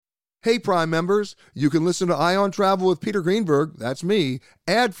Hey, Prime members, you can listen to Eye on Travel with Peter Greenberg, that's me,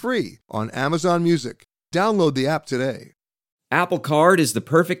 ad-free on Amazon Music. Download the app today. Apple Card is the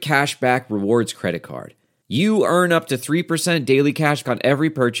perfect cashback rewards credit card. You earn up to 3% daily cash on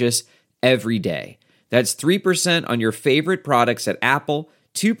every purchase every day. That's 3% on your favorite products at Apple,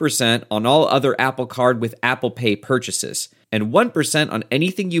 2% on all other Apple Card with Apple Pay purchases, and 1% on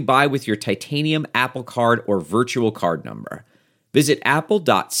anything you buy with your titanium Apple Card or virtual card number. Visit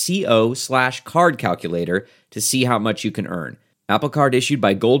apple.co/card calculator to see how much you can earn. Apple Card issued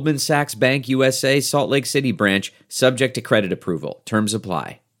by Goldman Sachs Bank USA, Salt Lake City branch, subject to credit approval. Terms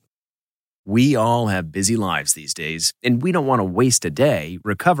apply. We all have busy lives these days, and we don't want to waste a day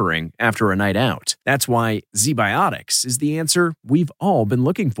recovering after a night out. That's why ZBiotics is the answer we've all been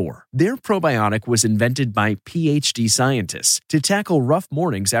looking for. Their probiotic was invented by PhD scientists to tackle rough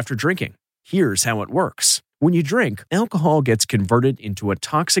mornings after drinking. Here's how it works. When you drink, alcohol gets converted into a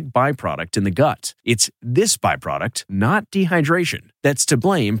toxic byproduct in the gut. It's this byproduct, not dehydration, that's to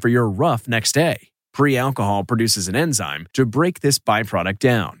blame for your rough next day. Pre-alcohol produces an enzyme to break this byproduct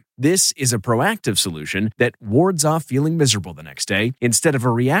down. This is a proactive solution that wards off feeling miserable the next day instead of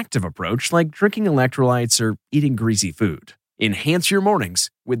a reactive approach like drinking electrolytes or eating greasy food. Enhance your mornings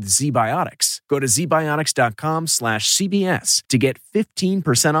with ZBiotics. Go to zbiotics.com/CBS to get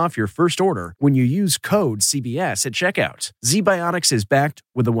 15% off your first order when you use code CBS at checkout. ZBiotics is backed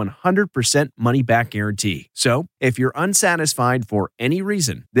with a 100% money-back guarantee. So, if you're unsatisfied for any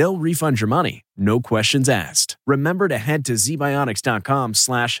reason, they'll refund your money. No questions asked. Remember to head to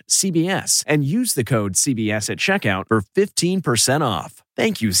zbiotics.com/CBS and use the code CBS at checkout for 15% off.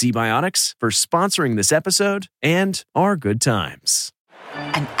 Thank you, ZBiotics, for sponsoring this episode and our good times.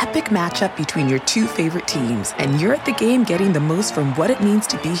 An epic matchup between your two favorite teams, and you're at the game getting the most from what it means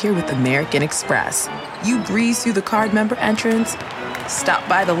to be here with American Express. You breeze through the card member entrance, stop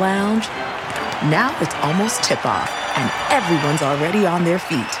by the lounge. Now it's almost tip-off, and everyone's already on their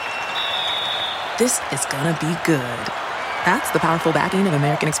feet. This is gonna be good. That's the powerful backing of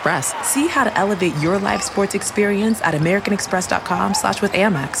American Express. See how to elevate your live sports experience at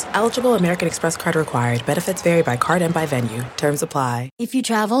americanexpress.com/withAmex. Eligible American Express card required. Benefits vary by card and by venue. Terms apply. If you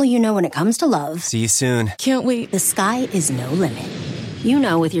travel, you know when it comes to love. See you soon. Can't wait. The sky is no limit. You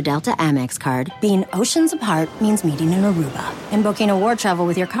know with your Delta Amex card, being oceans apart means meeting in Aruba. And booking a war travel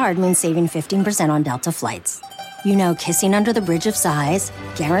with your card means saving 15% on Delta flights. You know kissing under the Bridge of Sighs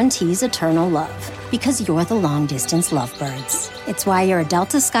guarantees eternal love. Because you're the long-distance lovebirds. It's why you're a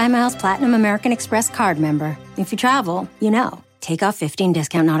Delta SkyMiles Platinum American Express card member. If you travel, you know. Take off 15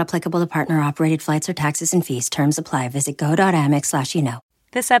 discount not applicable to partner-operated flights or taxes and fees. Terms apply. Visit go.amex/you know.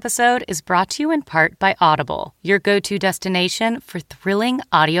 This episode is brought to you in part by Audible, your go-to destination for thrilling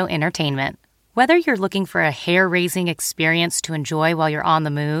audio entertainment. Whether you're looking for a hair-raising experience to enjoy while you're on the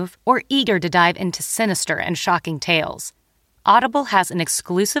move or eager to dive into sinister and shocking tales, Audible has an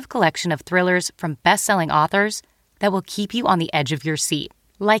exclusive collection of thrillers from best-selling authors that will keep you on the edge of your seat,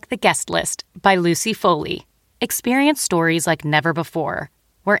 like The Guest List by Lucy Foley. Experience stories like never before,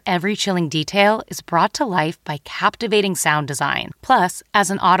 where every chilling detail is brought to life by captivating sound design. Plus, as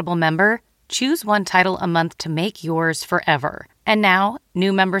an Audible member, choose one title a month to make yours forever. And now,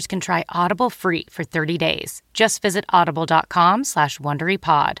 new members can try Audible free for 30 days. Just visit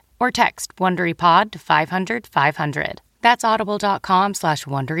audible.com/WonderyPod or text WonderyPod to 500-500. That's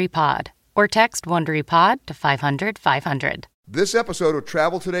audible.com/WonderyPod or text WonderyPod to 500-500. This episode of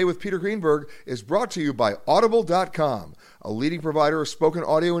Travel Today with Peter Greenberg is brought to you by Audible.com, a leading provider of spoken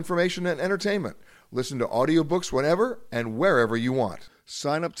audio information and entertainment. Listen to audiobooks whenever and wherever you want.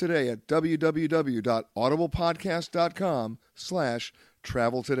 Sign up today at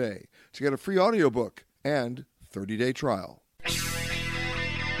www.audiblepodcast.com/travel today to get a free audiobook and 30-day trial.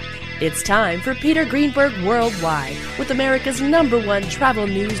 It's time for Peter Greenberg Worldwide with America's #1 travel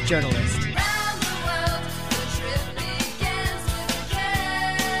news journalist.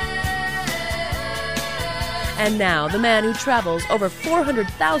 And now, the man who travels over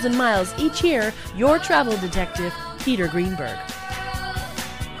 400,000 miles each year, your travel detective, Peter Greenberg.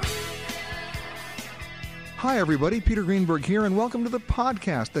 Hi, everybody. Peter Greenberg here, and welcome to the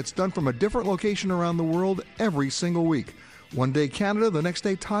podcast that's done from a different location around the world every single week. One day Canada, the next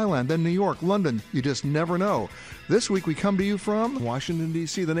day Thailand, then New York, London. You just never know. This week we come to you from Washington,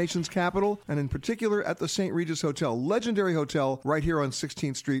 D.C., the nation's capital, and in particular at the St. Regis Hotel, legendary hotel right here on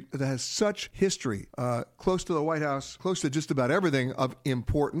 16th Street that has such history, close to the White House, close to just about everything of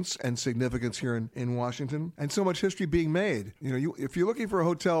importance and significance here in Washington, and so much history being made. You know, if you're looking for a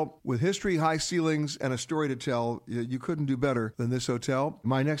hotel with history, high ceilings, and a story to tell, you couldn't do better than this hotel.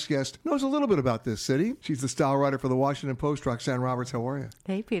 My next guest knows a little bit about this city. She's the style writer for the Washington Post Post, Roxanne Roberts. How are you?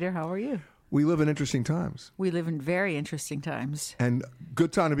 Hey, Peter. How are you? We live in interesting times. We live in very interesting times. And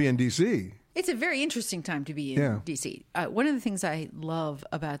good time to be in D.C. It's a very interesting time to be in D.C. One of the things I love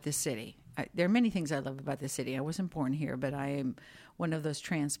about this city, there are many things I love about this city. I wasn't born here, but I am one of those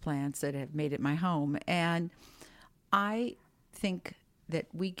transplants that have made it my home. And I think that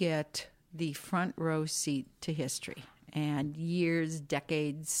we get the front row seat to history. And years,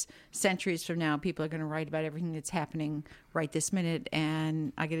 decades, centuries from now, people are going to write about everything that's happening right this minute,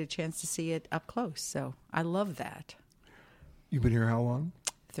 and I get a chance to see it up close. So I love that. You've been here how long?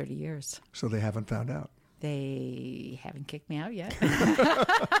 30 years. So they haven't found out? They haven't kicked me out yet.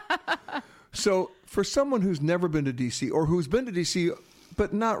 So for someone who's never been to D.C. or who's been to D.C.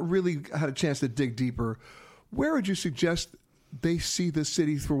 but not really had a chance to dig deeper, where would you suggest they see the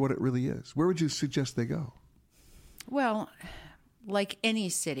city for what it really is? Where would you suggest they go? Well, like any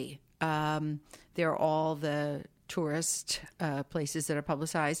city, there are all the tourist places that are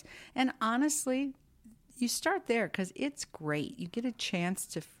publicized. And honestly, you start there because it's great. You get a chance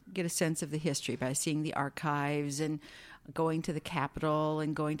to get a sense of the history by seeing the archives and going to the Capitol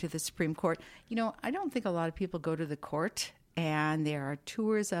and going to the Supreme Court. You know, I don't think a lot of people go to the court, and there are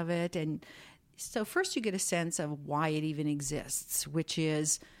tours of it. And so first you get a sense of why it even exists, which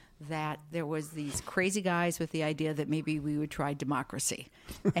is that there was these crazy guys with the idea that maybe we would try democracy.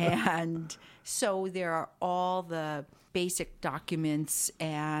 And so there are all the basic documents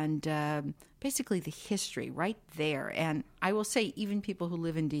and basically the history right there. And I will say even people who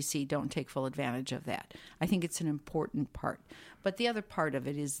live in D.C. don't take full advantage of that. I think it's an important part. But the other part of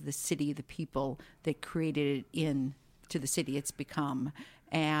it is the city, the people that created it into the city it's become.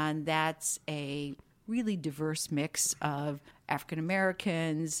 And that's a really diverse mix of African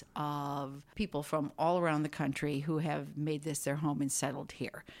Americans, of people from all around the country who have made this their home and settled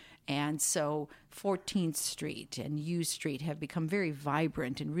here. And so 14th Street and U Street have become very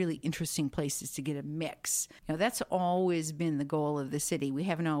vibrant and really interesting places to get a mix. You know, that's always been the goal of the city. We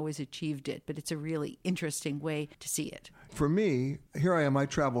haven't always achieved it, but it's a really interesting way to see it. For me, here I am, I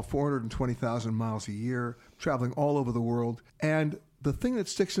travel 420,000 miles a year, traveling all over the world. And the thing that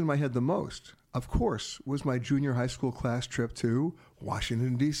sticks in my head the most, of course, was my junior high school class trip to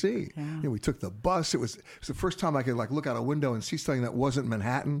Washington, D.C. Yeah. You know, we took the bus. It was the first time I could look out a window and see something that wasn't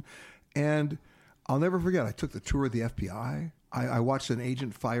Manhattan. And I'll never forget, I took the tour of the FBI. I watched an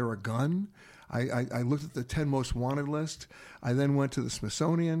agent fire a gun. I looked at the 10 most wanted list. I then went to the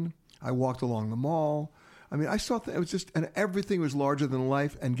Smithsonian. I walked along the mall. I mean, I saw it was just, and everything was larger than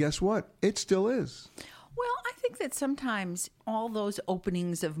life. And guess what? It still is. Well, I think that sometimes all those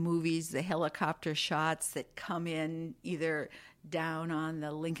openings of movies, the helicopter shots that come in either down on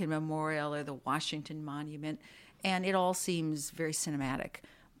the Lincoln Memorial or the Washington Monument, and it all seems very cinematic.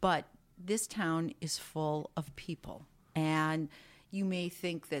 But this town is full of people, and you may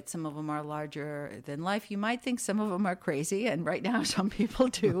think that some of them are larger than life. You might think some of them are crazy, and right now some people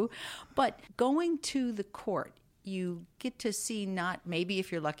do. But going to the court, you get to see not, maybe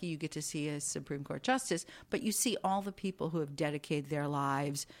if you're lucky, you get to see a Supreme Court justice, but you see all the people who have dedicated their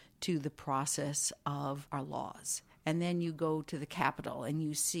lives to the process of our laws. And then you go to the Capitol and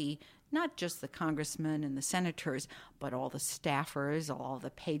you see not just the congressmen and the senators, but all the staffers, all the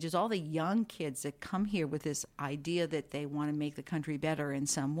pages, all the young kids that come here with this idea that they want to make the country better in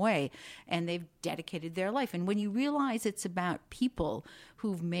some way, and they've dedicated their life. And when you realize it's about people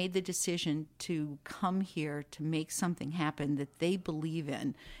who've made the decision to come here to make something happen that they believe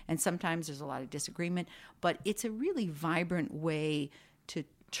in, and sometimes there's a lot of disagreement, but it's a really vibrant way to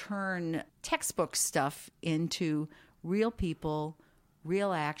turn textbook stuff into real people,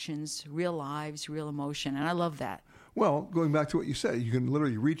 real actions, real lives, real emotion. And I love that. Well, going back to what you said, you can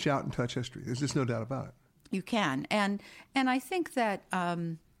literally reach out and touch history. There's just no doubt about it. You can. And I think that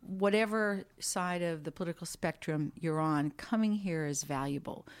whatever side of the political spectrum you're on, coming here is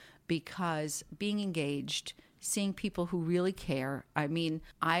valuable because being engaged, seeing people who really care. I mean,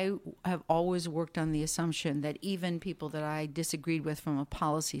 I have always worked on the assumption that even people that I disagreed with from a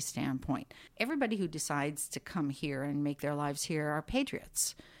policy standpoint, everybody who decides to come here and make their lives here are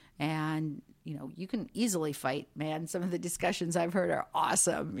patriots. And, you know, you can easily fight, man. Some of the discussions I've heard are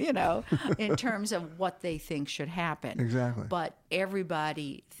awesome, you know, in terms of what they think should happen. Exactly. But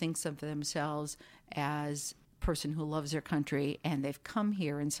everybody thinks of themselves as person who loves their country, and they've come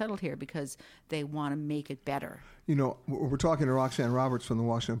here and settled here because they want to make it better. You know, we're talking to Roxanne Roberts from the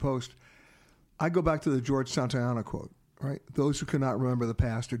Washington Post. I go back to the George Santayana quote, right? Those who cannot remember the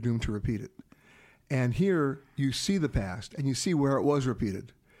past are doomed to repeat it. And here you see the past and you see where it was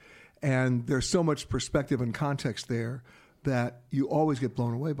repeated. And there's so much perspective and context there that you always get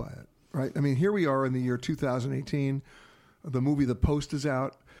blown away by it, right? I mean, here we are in the year 2018. The movie The Post is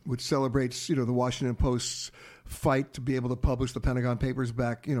out, which celebrates, the Washington Post's fight to be able to publish the Pentagon Papers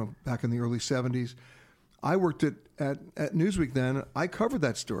back in the early 70s. I worked at Newsweek then. I covered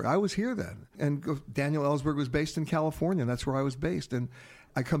that story. I was here then. And Daniel Ellsberg was based in California, and that's where I was based. And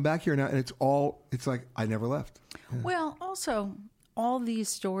I come back here now, and it's like I never left. Yeah. Well, also, all these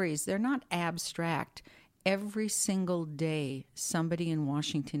stories, they're not abstract. Every single day, somebody in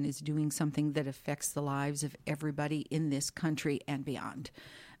Washington is doing something that affects the lives of everybody in this country and beyond.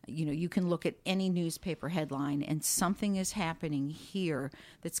 You can look at any newspaper headline and something is happening here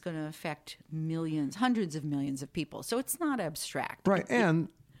that's going to affect millions, hundreds of millions of people. So it's not abstract. Right. And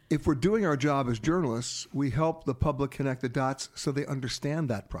if we're doing our job as journalists, we help the public connect the dots so they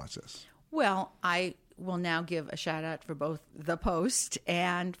understand that process. Well, I will now give a shout out for both the Post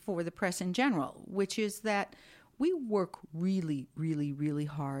and for the press in general, which is that we work really, really, really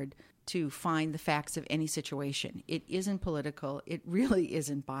hard to find the facts of any situation. It isn't political. It really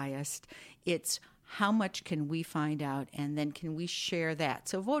isn't biased. It's how much can we find out, and then can we share that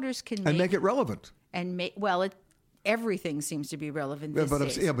so voters can make it relevant. Everything seems to be relevant these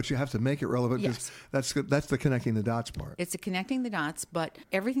days. But you have to make it relevant. Yes. That's the connecting the dots part. It's the connecting the dots, but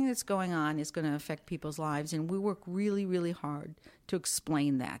everything that's going on is going to affect people's lives, and we work really, really hard to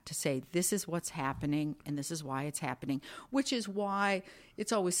explain that, to say this is what's happening and this is why it's happening, which is why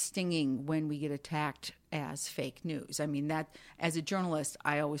it's always stinging when we get attacked as fake news. I mean, that as a journalist,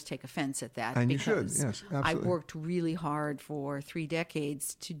 I always take offense at that. And you should, yes, absolutely. I worked really hard for 3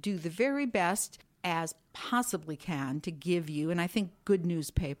 decades to do the very best as possibly can to give you, and I think good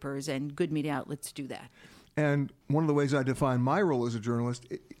newspapers and good media outlets do that. And one of the ways I define my role as a journalist,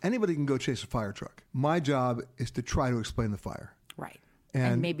 anybody can go chase a fire truck. My job is to try to explain the fire. Right.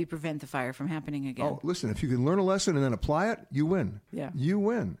 And maybe prevent the fire from happening again. Oh, listen, if you can learn a lesson and then apply it, you win. Yeah. You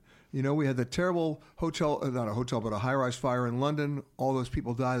win. We had the terrible not a hotel, but a high-rise fire in London. All those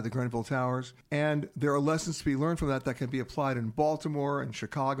people died at the Grenfell Towers. And there are lessons to be learned from that can be applied in Baltimore and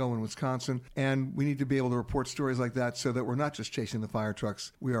Chicago and Wisconsin. And we need to be able to report stories like that so that we're not just chasing the fire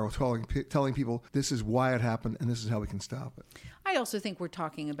trucks. We are telling people this is why it happened and this is how we can stop it. I also think we're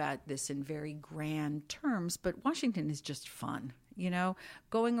talking about this in very grand terms, but Washington is just fun.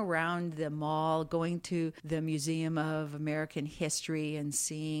 Going around the mall, going to the Museum of American History and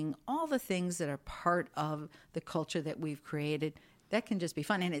seeing all the things that are part of the culture that we've created, that can just be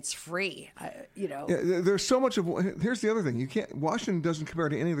fun, and it's free. Yeah, there's so much of. Here's the other thing: Washington doesn't compare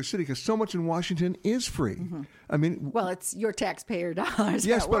to any other city because so much in Washington is free. Mm-hmm. I mean, well, it's your taxpayer dollars.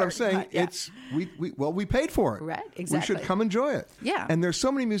 Yes, but I'm saying we paid for it. Right, exactly. We should come enjoy it. Yeah. And there's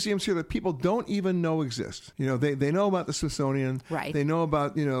so many museums here that people don't even know exist. They know about the Smithsonian. Right. They know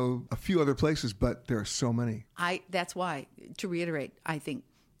about a few other places, but there are so many. That's why, to reiterate, I think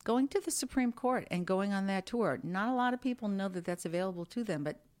going to the Supreme Court and going on that tour, not a lot of people know that that's available to them,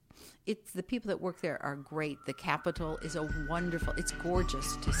 but it's the people that work there are great. The Capitol is it's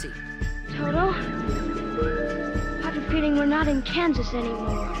gorgeous to see. Toto, I have a feeling we're not in Kansas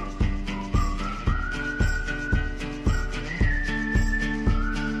anymore.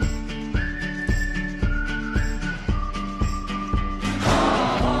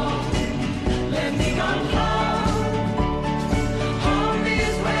 Let me go home.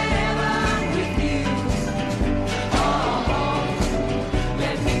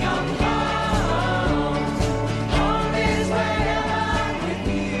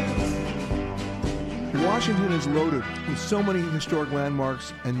 Washington is loaded with so many historic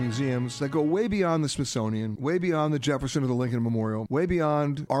landmarks and museums that go way beyond the Smithsonian, way beyond the Jefferson or the Lincoln Memorial, way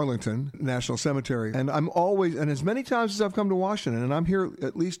beyond Arlington National Cemetery. And as many times as I've come to Washington, and I'm here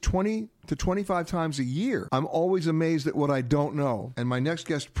at least 20 to 25 times a year, I'm always amazed at what I don't know. And my next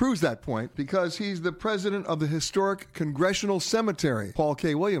guest proves that point because he's the president of the Historic Congressional Cemetery, Paul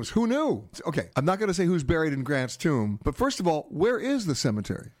K. Williams. Who knew? Okay, I'm not going to say who's buried in Grant's tomb, but first of all, where is the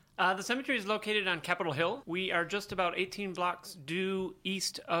cemetery? The cemetery is located on Capitol Hill. We are just about 18 blocks due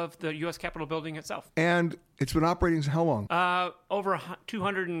east of the U.S. Capitol building itself. And it's been operating how long? Over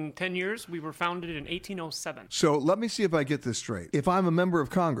 210 years. We were founded in 1807. So let me see if I get this straight. If I'm a member of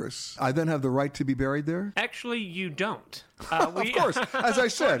Congress, I then have the right to be buried there? Actually, you don't. Of course. As I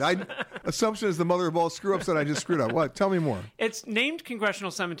said, assumption is the mother of all screw-ups that I just screwed up. What? Tell me more. It's named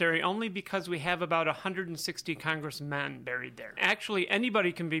Congressional Cemetery only because we have about 160 congressmen buried there. Actually,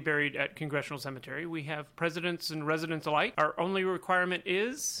 anybody can be buried at Congressional Cemetery. We have presidents and residents alike. Our only requirement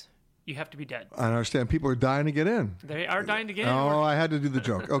is you have to be dead. I understand. People are dying to get in. They are dying to get in. Oh, I had to do the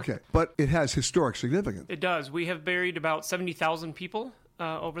joke. Okay. But it has historic significance. It does. We have buried about 70,000 people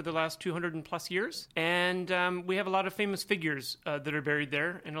over the last 200 and plus years. And we have a lot of famous figures that are buried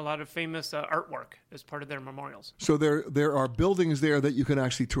there and a lot of famous artwork as part of their memorials. So there are buildings there that you can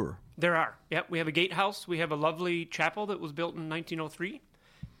actually tour? There are. Yep. We have a gatehouse. We have a lovely chapel that was built in 1903.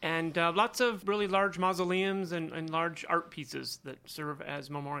 And lots of really large mausoleums and large art pieces that serve as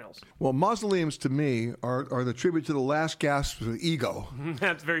memorials. Well, mausoleums to me are the tribute to the last gasp of ego.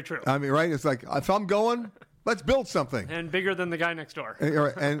 That's very true. I mean, right? It's like, if I'm going, let's build something. And bigger than the guy next door.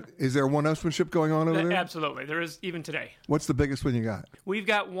 And is there one-upsmanship going on over there? Absolutely. There is even today. What's the biggest one you got? We've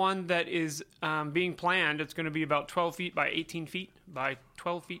got one that is being planned. It's going to be about 12 feet by 18 feet by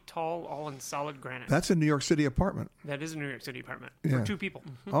 12 feet tall, all in solid granite. That's a New York City apartment. That is a New York City apartment Yeah. for two people.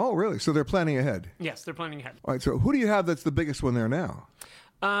 Mm-hmm. Oh, really? So they're planning ahead? Yes, they're planning ahead. All right, so who do you have that's the biggest one there now?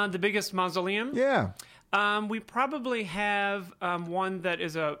 The biggest mausoleum? Yeah. We probably have one that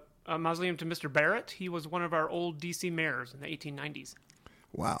is a mausoleum to Mr. Barrett. He was one of our old D.C. mayors in the 1890s.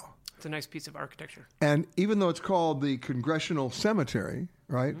 Wow. It's a nice piece of architecture. And even though it's called the Congressional Cemetery,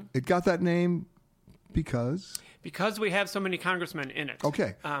 right, it got that name because? Because we have so many congressmen in it.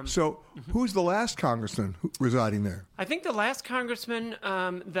 Okay. Who's the last congressman residing there? I think the last congressman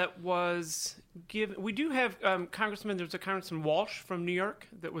that was given... We do have congressmen. There's a Congressman Walsh from New York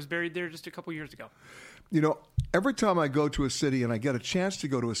that was buried there just a couple years ago. You know, every time I go to a city and I get a chance to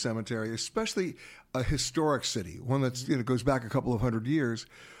go to a cemetery, especially a historic city, one that's goes back a couple of hundred years,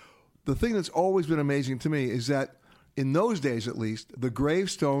 the thing that's always been amazing to me is that in those days, at least, the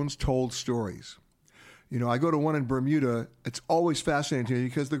gravestones told stories. You know, I go to one in Bermuda. It's always fascinating to me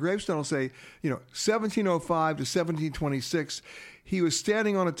because the gravestone will say, 1705 to 1726, he was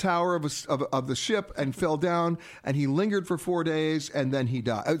standing on a tower of the ship and fell down, and he lingered for 4 days, and then he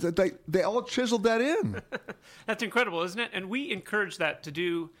died. They all chiseled that in. That's incredible, isn't it? And we encourage that to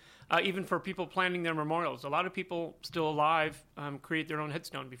do even for people planning their memorials. A lot of people still alive create their own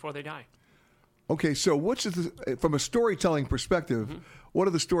headstone before they die. Okay, so from a storytelling perspective, what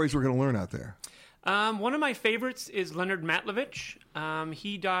are the stories we're going to learn out there? One of my favorites is Leonard Matlovich.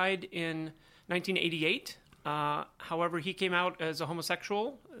 He died in 1988. However, he came out as a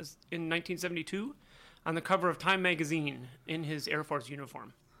homosexual in 1972 on the cover of Time magazine in his Air Force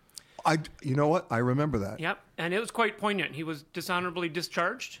uniform. You know what? I remember that. Yep, and it was quite poignant. He was dishonorably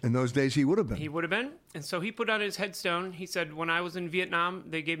discharged. In those days, he would have been. He would have been. And so he put on his headstone, he said, when I was in Vietnam,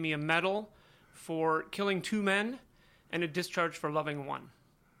 they gave me a medal for killing 2 men and a discharge for loving 1.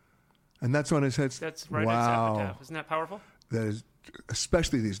 And that's on his headstone? That's right on his epitaph. Isn't that powerful? That is,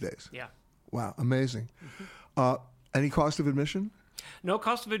 especially these days. Yeah. Wow, amazing. Any cost of admission? No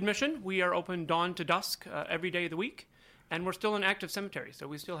cost of admission. We are open dawn to dusk every day of the week, and we're still an active cemetery, so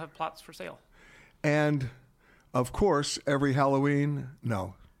we still have plots for sale. And, of course, every Halloween,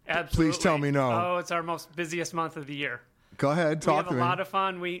 no. Absolutely. Please tell me no. Oh, it's our most busiest month of the year. Go ahead, talk to me. We have a lot of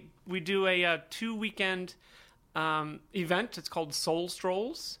fun. We do a 2-weekend event. It's called Soul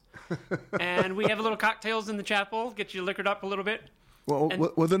Strolls. And we have a little cocktails in the chapel, get you liquored up a little bit. Well,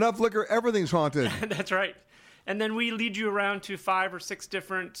 with enough liquor, everything's haunted. That's right. And then we lead you around to 5 or 6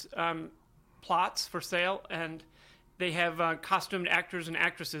 different plots for sale, and they have costumed actors and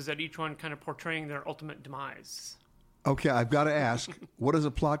actresses at each one kind of portraying their ultimate demise. Okay, I've got to ask, what does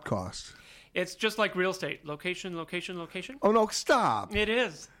a plot cost? It's just like real estate. Location, location, location. Oh, no, stop. It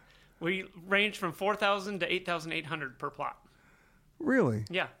is. We range from $4,000 to $8,800 per plot. Really?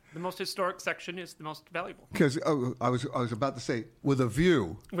 Yeah. The most historic section is the most valuable. Because I was about to say, with a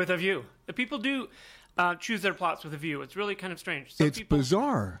view. With a view. The people do choose their plots with a view. It's really kind of strange. It's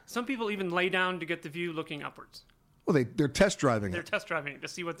bizarre. Some people even lay down to get the view looking upwards. Well, they're test driving They're test driving it to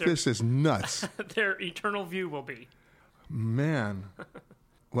see what This is nuts. their eternal view will be. Man.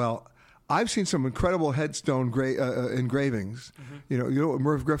 Well, I've seen some incredible headstone engravings. You know what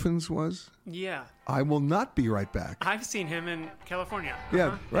Merv Griffin's was? Yeah. I will not be right back. I've seen him in California.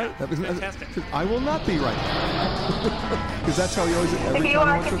 Yeah, right. Yeah, That was fantastic. I will not be right back. Because that's how he always. If you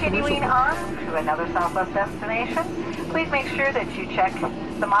are continuing on to another Southwest destination, please make sure that you check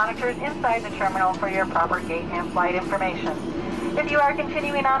the monitors inside the terminal for your proper gate and flight information. If you are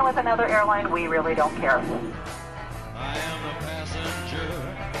continuing on with another airline, we really don't care. I am the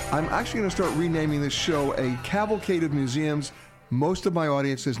passenger. I'm actually going to start renaming this show a cavalcade of museums most of my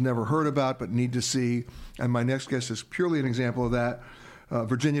audience has never heard about but need to see. And my next guest is purely an example of that.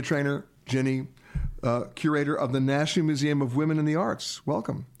 Virginia Traynor, Ginny, curator of the National Museum of Women in the Arts.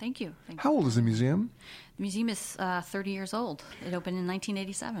 Welcome. Thank you. How old is the museum? The museum is 30 years old. It opened in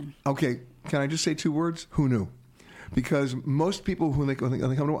 1987. Okay, can I just say 2 words? Who knew? Because most people, when they come to,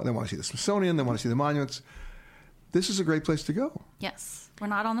 they want to see the Smithsonian, they want to see the monuments. This is a great place to go. Yes. We're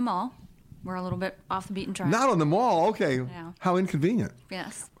not on the mall. We're a little bit off the beaten track. Not on the mall. Okay. Yeah. How inconvenient.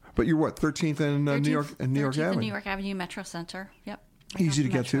 Yes. But you're what, 13th and New York and New York 13th Avenue? and New York Avenue Metro Center. Yep. Right Easy off to the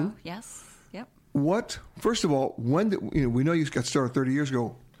get Metro. to? Yes. Yep. What? First of all, when did, we know you got started 30 years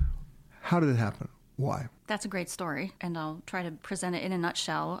ago. How did it happen? Why? That's a great story, and I'll try to present it in a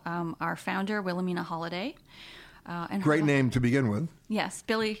nutshell. Our founder, Wilhelmina Holiday. And Great name to begin with. Yes,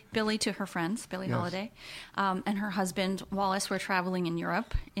 Billy to her friends, Billie Yes. Holiday, and her husband Wallace were traveling in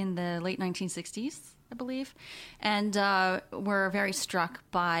Europe in the late 1960s, I believe, and were very struck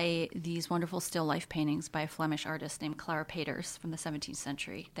by these wonderful still life paintings by a Flemish artist named Clara Peters from the 17th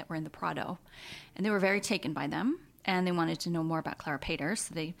century that were in the Prado, and they were very taken by them. And they wanted to know more about Clara Peters.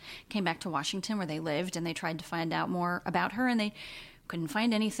 So they came back to Washington where they lived, and they tried to find out more about her, and they couldn't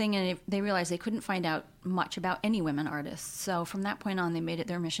find anything, and they realized they couldn't find out much about any women artists. So from that point on, they made it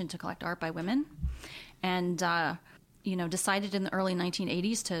their mission to collect art by women, and decided in the early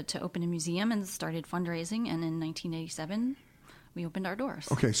 1980s to open a museum and started fundraising. And in 1987, we opened our doors.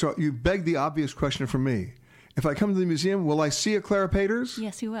 Okay, so you begged the obvious question from me. If I come to the museum, will I see a Clara Peters?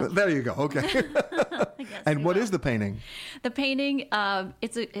 Yes, you will. There you go. Okay. And what is the painting? The painting, we're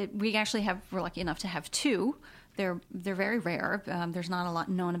lucky enough to have two. They're very rare. There's not a lot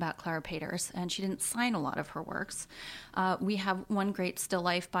known about Clara Peters, and she didn't sign a lot of her works. We have one great still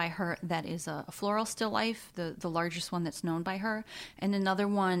life by her that is a floral still life, the largest one that's known by her, and another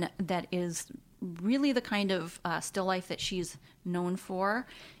one that is really the kind of still life that she's known for.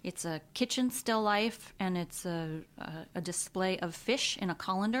 It's a kitchen still life, and it's a display of fish in a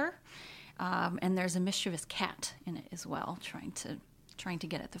colander, and there's a mischievous cat in it as well, trying to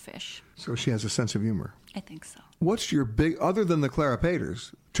get at the fish. So she has a sense of humor. I think so. What's your other than the Clara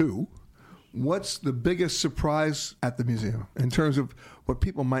Peters, too, what's the biggest surprise at the museum in terms of what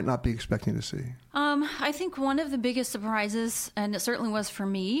people might not be expecting to see? I think one of the biggest surprises, and it certainly was for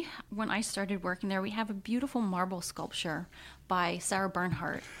me, when I started working there, we have a beautiful marble sculpture by Sarah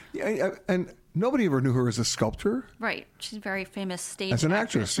Bernhardt. Yeah, and nobody ever knew her as a sculptor. Right. She's a very famous stage as an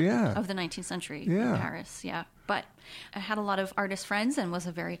actress, yeah. Of the 19th century yeah. in Paris, yeah. But I had a lot of artist friends and was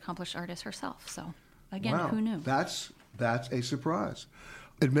a very accomplished artist herself. So, again, wow. Who knew? That's a surprise.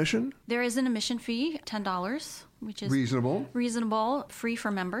 Admission? There is an admission fee, $10, which is reasonable, free for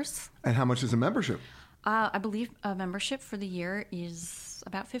members. And how much is a membership? I believe a membership for the year is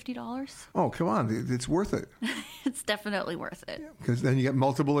about $50. Oh, come on. It's worth it. It's definitely worth it. Because then you get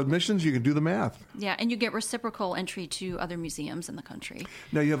multiple admissions. You can do the math. Yeah, and you get reciprocal entry to other museums in the country.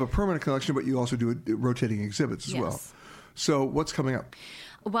 Now, you have a permanent collection, but you also do rotating exhibits as well. So what's coming up?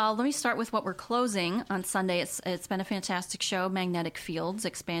 Well, let me start with what we're closing on Sunday. It's been a fantastic show, Magnetic Fields,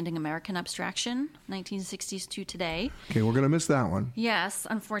 Expanding American Abstraction, 1960s to today. Okay, we're going to miss that one. Yes,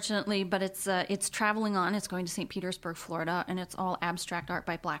 unfortunately, but it's traveling on. It's going to St. Petersburg, Florida, and it's all abstract art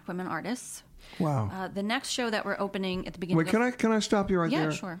by Black women artists. Wow. The next show that we're opening at the beginning can I stop you right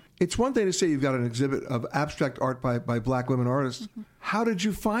there? Yeah, sure. It's one thing to say you've got an exhibit of abstract art by Black women artists. Mm-hmm. How did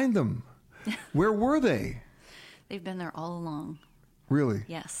you find them? Where were they? They've been there all along. Really?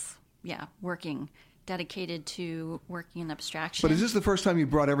 Yes. Yeah. Dedicated to working in abstraction. But is this the first time you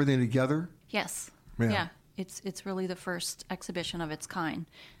brought everything together? Yes. Yeah. It's really the first exhibition of its kind.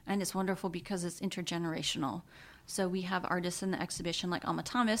 And it's wonderful because it's intergenerational. So we have artists in the exhibition like Alma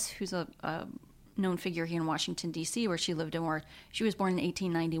Thomas, who's a known figure here in Washington, D.C., where she lived she was born in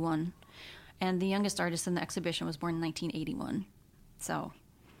 1891. And the youngest artist in the exhibition was born in 1981. So...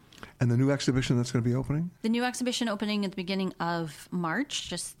 And the new exhibition that's going to be opening? The new exhibition opening at the beginning of March,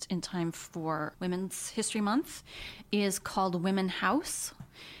 just in time for Women's History Month, is called Women House.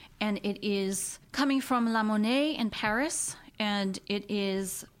 And it is coming from La Monnaie in Paris. And it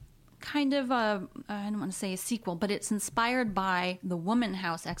is kind of I don't want to say a sequel, but it's inspired by the Woman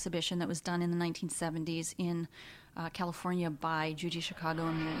House exhibition that was done in the 1970s in California by Judy Chicago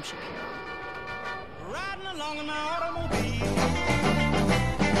and Miriam Shapiro. Riding along in my automobile,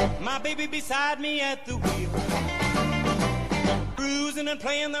 my baby beside me at the wheel, cruising and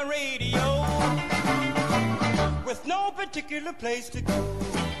playing the radio, with no particular place to go.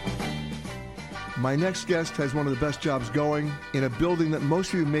 My next guest has one of the best jobs going in a building that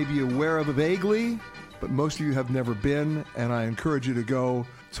most of you may be aware of vaguely, but most of you have never been, and I encourage you to go.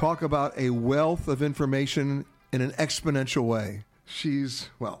 Talk about a wealth of information in an exponential way.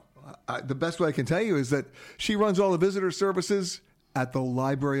 The best way I can tell you is that she runs all the visitor services at the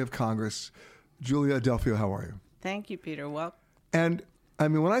Library of Congress. Julia Adelphio, how are you? Thank you, Peter. Well, and I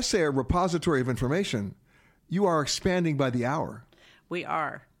mean, when I say a repository of information, you are expanding by the hour. We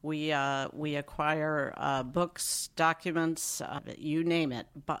are. We acquire books, documents, you name it,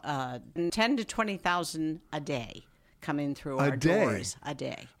 10 to 20,000 a day coming through our doors a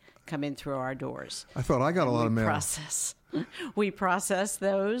day. come in through our doors. I thought I got a lot of mail. We process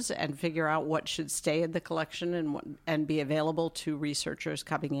those and figure out what should stay in the collection and be available to researchers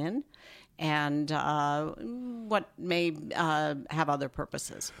coming in, and what may have other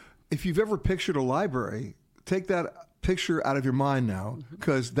purposes. If you've ever pictured a library, take that picture out of your mind now,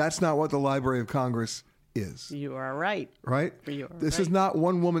 because that's not what the Library of Congress is. You are right. Right? This is not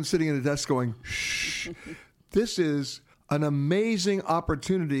one woman sitting at a desk going, shh. This is an amazing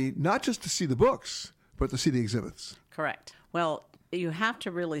opportunity, not just to see the books, but to see the exhibits. Correct. Well, you have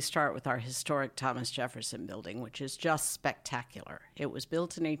to really start with our historic Thomas Jefferson building, which is just spectacular. It was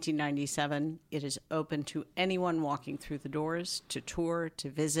built in 1897. It is open to anyone walking through the doors to tour, to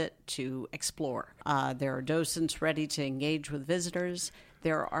visit, to explore. There are docents ready to engage with visitors.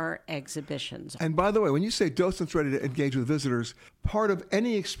 There are exhibitions. And by the way, when you say docents ready to engage with visitors, part of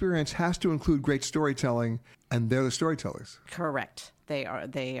any experience has to include great storytelling, and they're the storytellers. Correct. They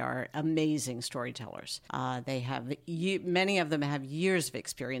are amazing storytellers. They have many of them have years of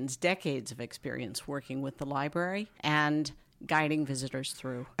experience, decades of experience working with the library and guiding visitors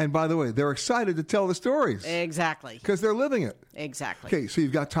through. And by the way, they're excited to tell the stories. Exactly. Because they're living it. Exactly. Okay, so you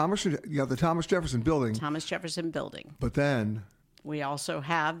got the Thomas Jefferson building. Thomas Jefferson building. But then we also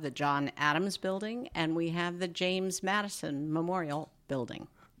have the John Adams building, and we have the James Madison Memorial building.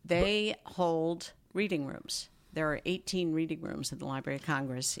 They hold reading rooms. There are 18 reading rooms in the Library of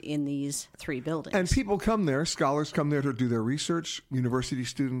Congress in these three buildings. And people come there, scholars come there to do their research, university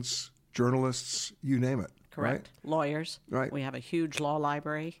students, journalists, you name it. Correct. Right? Lawyers. Right. We have a huge law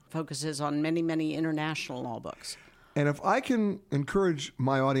library, focuses on many, many international law books. And if I can encourage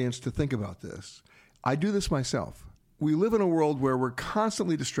my audience to think about this, I do this myself. We live in a world where we're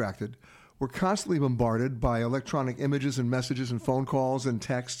constantly distracted. We're constantly bombarded by electronic images and messages and phone calls and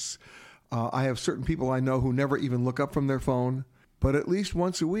texts. I have certain people I know who never even look up from their phone. But at least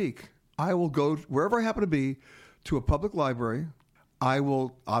once a week, I will go wherever I happen to be to a public library. I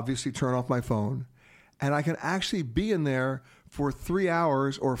will obviously turn off my phone, and I can actually be in there for 3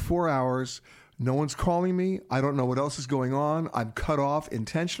 hours or 4 hours. No one's calling me. I don't know what else is going on. I'm cut off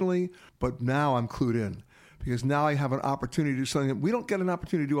intentionally, but now I'm clued in because now I have an opportunity to do something that we don't get an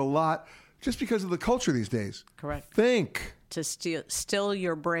opportunity to do a lot just because of the culture these days. Correct. Think. To still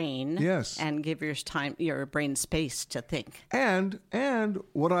your brain. Yes. And give your brain space to think. And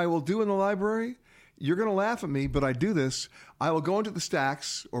what I will do in the library, you're going to laugh at me, but I do this. I will go into the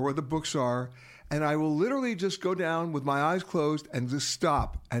stacks or where the books are, and I will literally just go down with my eyes closed and just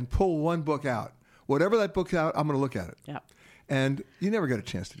stop and pull one book out. Whatever that book's out, I'm going to look at it. Yeah. And you never get a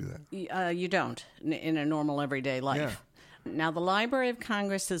chance to do that. You don't in a normal everyday life. Yeah. Now, the Library of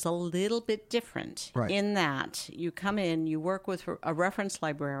Congress is a little bit different in that you come in, you work with a reference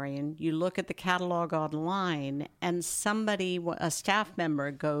librarian, you look at the catalog online, and a staff member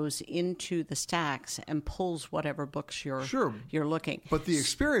goes into the stacks and pulls whatever books you're looking. But the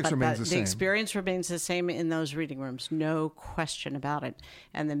experience remains the same. The experience remains the same in those reading rooms, no question about it.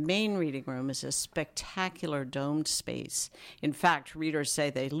 And the main reading room is a spectacular domed space. In fact, readers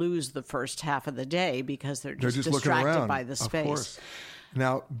say they lose the first half of the day because they're just distracted by the space. Of course.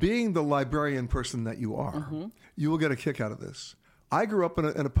 Now, being the librarian person that you are, you will get a kick out of this. I grew up in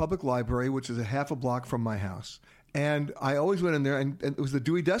a public library, which is a half a block from my house. And I always went in there, and it was the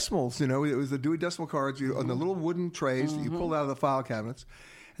Dewey Decimals, it was the Dewey Decimal cards on the little wooden trays that you pulled out of the file cabinets.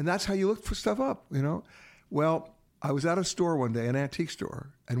 And that's how you looked for stuff up, Well, I was at a store one day, an antique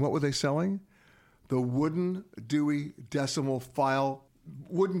store, and what were they selling? The wooden Dewey Decimal file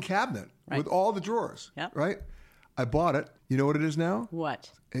wooden cabinet with all the drawers, right? I bought it. You know what it is now?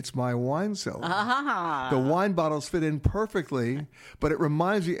 What? It's my wine cellar. Ah. The wine bottles fit in perfectly, but it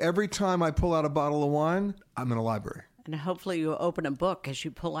reminds me every time I pull out a bottle of wine, I'm in a library. And hopefully you open a book as you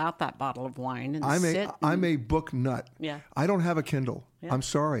pull out that bottle of wine and I'm a book nut. Yeah. I don't have a Kindle. Yeah. I'm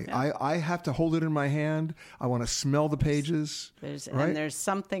sorry. Yeah. I have to hold it in my hand. I want to smell the pages. And there's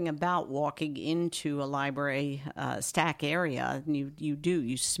something about walking into a library stack area. And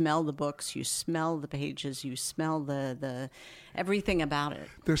you smell the books, you smell the pages, you smell the everything about it.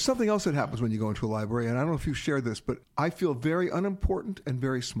 There's something else that happens when you go into a library, and I don't know if you shared this, but I feel very unimportant and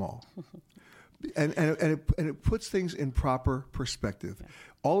very small. And it puts things in proper perspective. Yeah.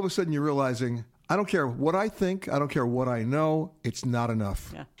 All of a sudden you're realizing, I don't care what I think, I don't care what I know, it's not enough.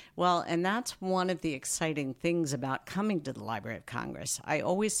 Yeah. Well, and that's one of the exciting things about coming to the Library of Congress. I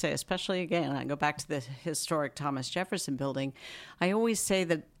always say, especially again, I go back to the historic Thomas Jefferson building, I always say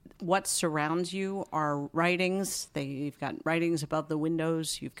that what surrounds you are writings. You've got writings above the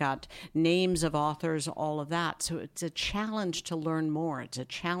windows. You've got names of authors, all of that. So it's a challenge to learn more. It's a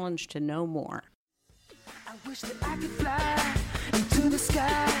challenge to know more. I wish that I could fly into the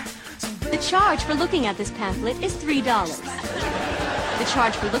sky charge for looking at this pamphlet is $3. The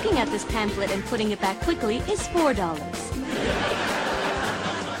charge for looking at this pamphlet and putting it back quickly is $4.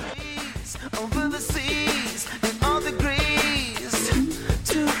 Over the seas and all degrees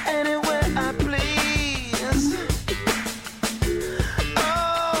to anywhere I please.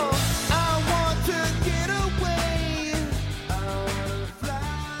 Oh, I want to get away. I want to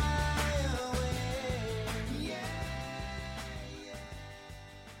fly away.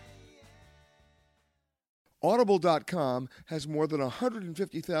 Audible.com has more than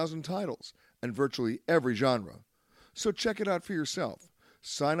 150,000 titles and virtually every genre. So check it out for yourself.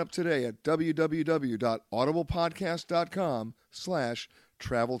 Sign up today at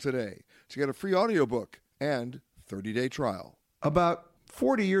www.audiblepodcast.com/travel today to get a free audiobook and 30-day trial. About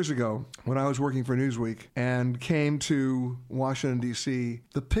 40 years ago, when I was working for Newsweek and came to Washington, D.C.,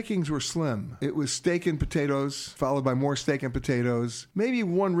 the pickings were slim. It was steak and potatoes, followed by more steak and potatoes, maybe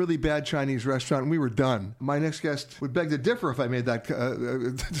one really bad Chinese restaurant, and we were done. My next guest would beg to differ if I made that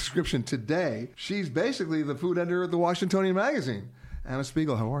description today. She's basically the food editor at the Washingtonian Magazine. Anna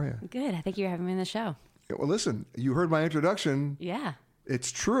Spiegel, how are you? Good. Thank you for having me on the show. Yeah, well, listen, you heard my introduction. Yeah.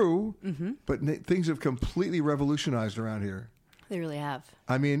 It's true, but things have completely revolutionized around here. They really have.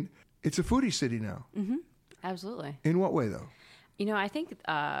 I mean, it's a foodie city now. Absolutely. In what way, though? I think,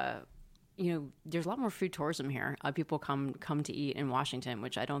 there's a lot more food tourism here. People come to eat in Washington,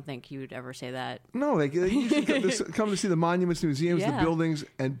 which I don't think you would ever say that. No, they usually come to see the monuments, museums, the buildings,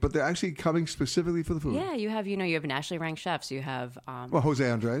 but they're actually coming specifically for the food. Yeah, you have nationally ranked chefs. You have Jose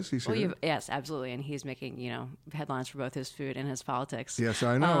Andres, he's here. Yes, absolutely, and he's making headlines for both his food and his politics. Yes,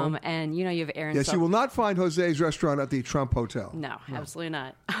 I know. And you have Aaron. Yes, you will not find Jose's restaurant at the Trump Hotel. No, absolutely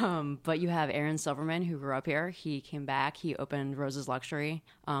not. But you have Aaron Silverman, who grew up here. He came back. He opened Rose's Luxury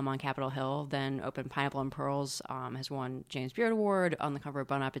on Capitol Hill, then opened Pineapple and Pearls, has won James Beard Award on the cover of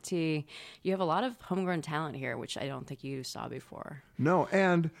Bon Appetit. You have a lot of homegrown talent here, which I don't think you saw before. No,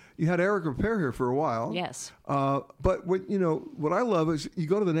 and you had Eric Repair here for a while. Yes. But what I love is you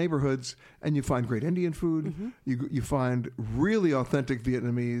go to the neighborhoods and you find great Indian food. You find really authentic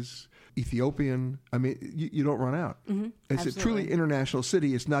Vietnamese, Ethiopian. I mean, you don't run out. It's a truly international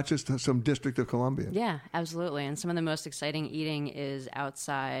city. It's not just some district of Columbia. Yeah, absolutely. And some of the most exciting eating is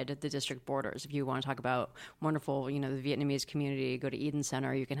outside the district borders. If you want to talk about wonderful, the Vietnamese community, go to Eden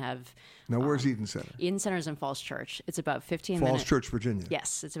Center. You can have... Now, where's Eden Center? Eden Center is in Falls Church. It's about 15 minutes... Falls Church, Virginia.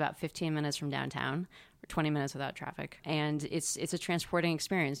 Yes, it's about 15 minutes from downtown. 20 minutes without traffic, and it's a transporting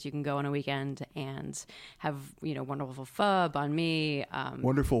experience. You can go on a weekend and have wonderful pho, banh mi.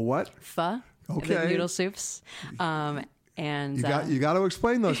 Wonderful what? Pho. Okay. The noodle soups. And you got to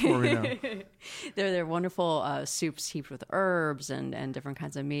explain those for me now. They're wonderful soups heaped with herbs and different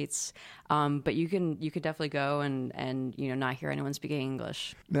kinds of meats. But you could definitely go and not hear anyone speaking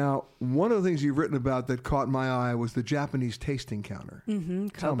English. Now, one of the things you've written about that caught my eye was the Japanese tasting counter.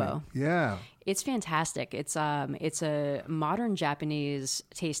 Kobo. Yeah. It's fantastic. It's a modern Japanese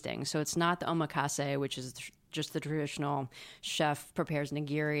tasting. So it's not the omakase, which is just the traditional chef prepares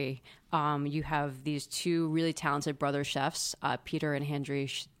nigiri. You have these two really talented brother chefs, Peter and Henry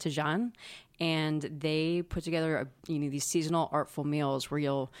Tejan, and they put together these seasonal artful meals where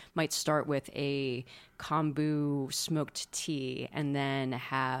you might start with a kombu smoked tea and then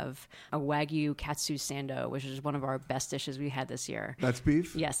have a Wagyu katsu sando, which is one of our best dishes we had this year. That's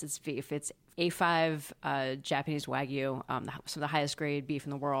beef? Yes, it's beef. It's A5 Japanese Wagyu, some of the highest grade beef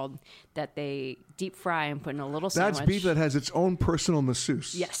in the world, that they deep fry and put in a little sandwich. That's beef that has its own personal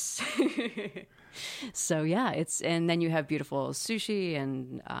masseuse. Yes. So yeah, and then you have beautiful sushi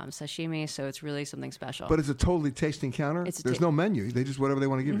and sashimi, so it's really something special. But it's a totally tasting counter? There's no menu. They just whatever they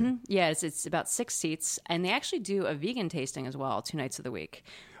want to give you. Yeah, it's about 6 seats, and they actually do a vegan tasting as well 2 nights of the week.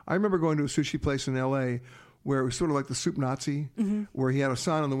 I remember going to a sushi place in L.A. where it was sort of like the Soup Nazi, where he had a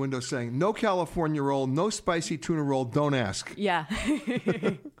sign on the window saying, "No California roll, no spicy tuna roll, don't ask." Yeah.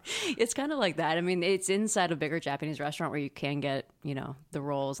 It's kind of like that. I mean, it's inside a bigger Japanese restaurant where you can get, the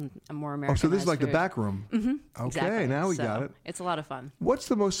rolls and more American. Oh, so this is like food. the back room. Okay, exactly. Now we got it. It's a lot of fun. What's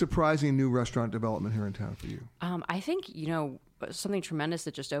the most surprising new restaurant development here in town for you? I think, something tremendous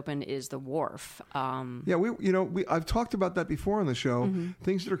that just opened is the Wharf. Yeah, I've talked about that before on the show.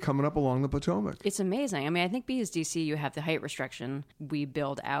 Things that are coming up along the Potomac. It's amazing. I mean, I think because DC, you have the height restriction. We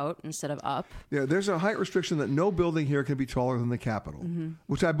build out instead of up. Yeah, there's a height restriction that no building here can be taller than the Capitol,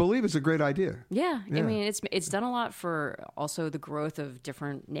 which I believe is a great idea. Yeah, I mean, it's done a lot for also the growth of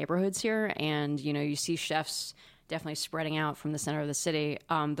different neighborhoods here, and you see chefs definitely spreading out from the center of the city.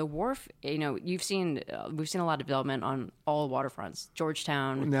 The wharf, we've seen a lot of development on all waterfronts.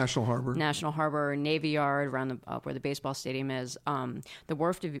 Georgetown, National Harbor, Navy Yard, around where the baseball stadium is. The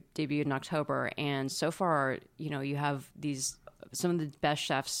wharf debuted in October, and so far, you have some of the best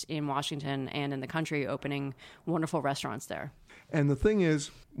chefs in Washington and in the country opening wonderful restaurants there. And the thing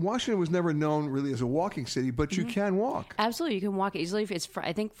is, Washington was never known really as a walking city, but you can walk. Absolutely. You can walk easily.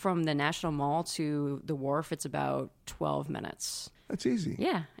 I think from the National Mall to the wharf, it's about 12 minutes. That's easy.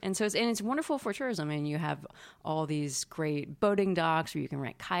 Yeah. And so it's wonderful for tourism. And you have all these great boating docks where you can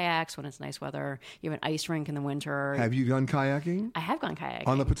rent kayaks when it's nice weather. You have an ice rink in the winter. Have you done kayaking? I have gone kayaking.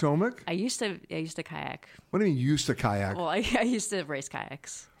 On the Potomac? I used to kayak. What do you mean used to kayak? Well, I used to race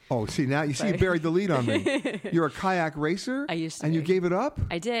kayaks. Oh, see, now you buried the lead on me. You're a kayak racer? I used to. And you gave it up?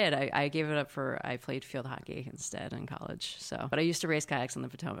 I did. I gave it up I played field hockey instead in college. But I used to race kayaks on the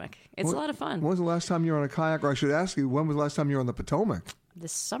Potomac. It's a lot of fun. When was the last time you were on a kayak? Or I should ask you, when was the last time you were on the Potomac?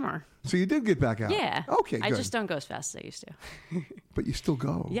 This summer. So you did get back out? Yeah. Okay, good. I just don't go as fast as I used to. But you still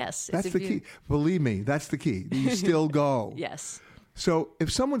go. Yes. That's the key. Believe me, that's the key. You still go. Yes. So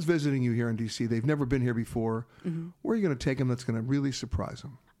if someone's visiting you here in D.C., they've never been here before, where are you going to take them that's going to really surprise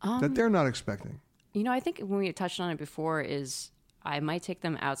them? That they're not expecting? I think when we touched on it before is I might take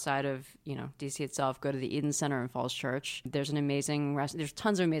them outside of, D.C. itself, go to the Eden Center in Falls Church. There's there's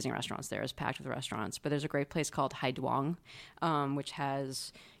tons of amazing restaurants there. It's packed with restaurants. But there's a great place called Hai Duong, which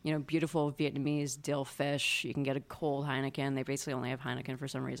has, beautiful Vietnamese dill fish. You can get a cold Heineken. They basically only have Heineken for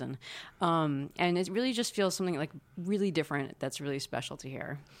some reason. And it really just feels something like really different that's really special to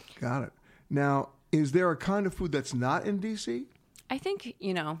here. Got it. Now, is there a kind of food that's not in D.C.? I think,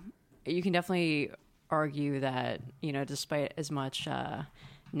 you can definitely argue that, despite as much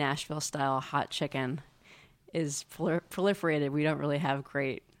Nashville-style hot chicken is proliferated, we don't really have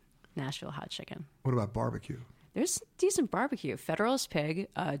great Nashville hot chicken. What about barbecue? There's decent barbecue. Federalist Pig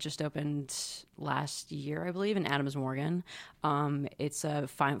just opened last year, I believe, in Adams Morgan. It's a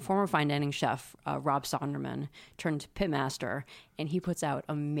former fine dining chef, Rob Sonderman, turned pitmaster, and he puts out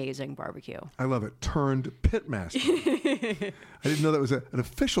amazing barbecue. I love it. Turned pitmaster. I didn't know that was an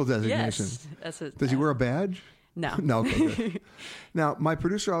official designation. Yes, that's it. Does he wear a badge? No. No, okay, good. Now, my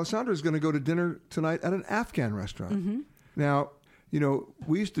producer, Alessandra, is going to go to dinner tonight at an Afghan restaurant. Mm-hmm. Now,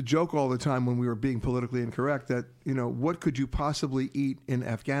 we used to joke all the time when we were being politically incorrect that, what could you possibly eat in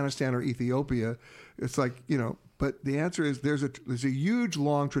Afghanistan or Ethiopia? It's like, but the answer is there's a huge,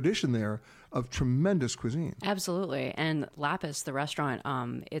 long tradition there of tremendous cuisine. Absolutely. And Lapis, the restaurant,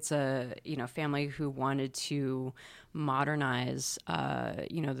 it's a, family who wanted to modernize,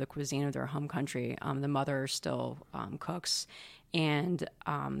 the cuisine of their home country. The mother still cooks. And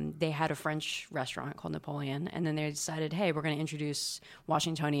they had a French restaurant called Napoleon. And then they decided, hey, we're going to introduce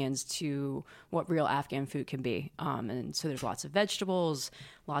Washingtonians to what real Afghan food can be. And so there's lots of vegetables,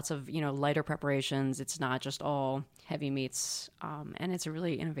 lots of, lighter preparations. It's not just all heavy meats. And it's a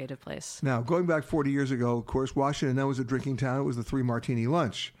really innovative place. Now, going back 40 years ago, of course, Washington, that was a drinking town. It was the 3 martini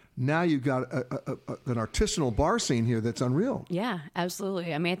lunch. Now you've got an artisanal bar scene here that's unreal. Yeah,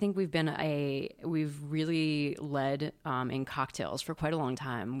 absolutely. I mean, I think we've really led in cocktails for quite a long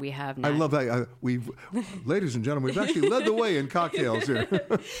time. We have. I love that. Ladies and gentlemen, we've actually led the way in cocktails here.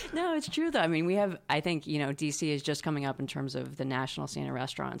 No, it's true though. I mean, we have. I think DC is just coming up in terms of the national scene of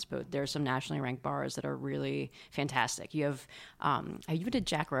restaurants, but there's some nationally ranked bars that are really fantastic. You have. Have you been to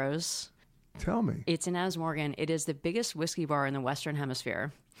Jack Rose? Tell me. It's in Adams Morgan. It is the biggest whiskey bar in the Western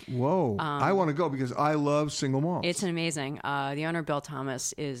Hemisphere. Whoa. I want to go because I love single malts. It's amazing. The owner, Bill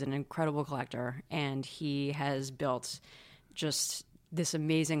Thomas, is an incredible collector, and he has built just this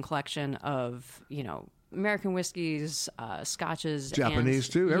amazing collection of, American whiskeys, scotches. Japanese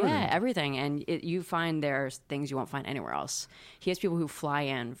too, everything. Yeah, everything. And you find there's things you won't find anywhere else. He has people who fly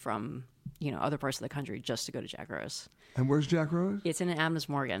in from, other parts of the country just to go to Jack Rose. And where's Jack Rose? It's in Adams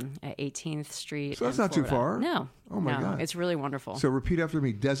Morgan at 18th Street. So that's not Florida. too far. No. Oh my God. It's really wonderful. So repeat after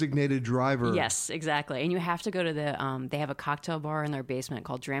me. Designated driver. Yes, exactly. And you have to go to they have a cocktail bar in their basement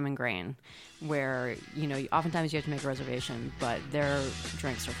called Dram and Grain, where, oftentimes you have to make a reservation, but their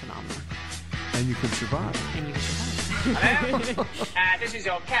drinks are phenomenal. And you can survive. Hello? This is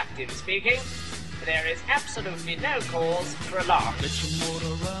your captain speaking. There is absolutely no cause for alarm. Get your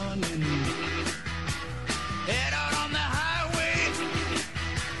motor running. Head out on the highway.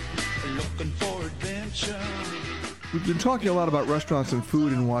 Looking for adventure. We've been talking a lot about restaurants and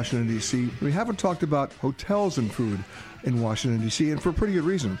food in Washington, D.C. We haven't talked about hotels and food in Washington, D.C., and for a pretty good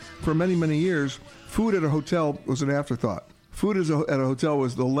reason. For many, many years, food at a hotel was an afterthought. food at a hotel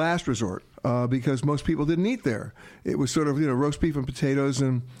was the last resort because most people didn't eat there. It was sort of, roast beef and potatoes,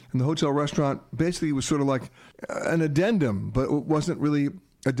 and the hotel restaurant basically was sort of like an addendum, but it wasn't really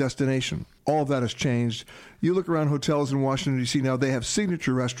a destination. All of that has changed. You look around hotels in Washington, D.C. now, they have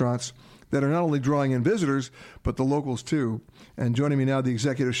signature restaurants that are not only drawing in visitors, but the locals too. And joining me now, the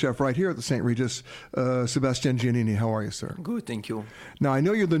executive chef right here at the St. Regis, Sebastian Giannini. How are you, sir? Good, thank you. Now, I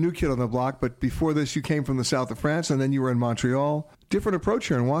know you're the new kid on the block, but before this, you came from the south of France, and then you were in Montreal. Different approach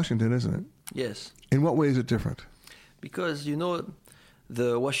here in Washington, isn't it? Yes. In what way is it different? Because,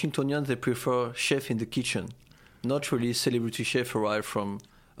 the Washingtonians, they prefer chef in the kitchen, not really celebrity chef arrive from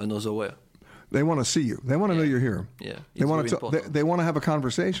another way. They want to see you. They want to know you're here. Yeah, they want to have a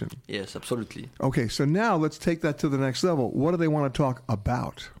conversation. Yes, absolutely. Okay, so now let's take that to the next level. What do they want to talk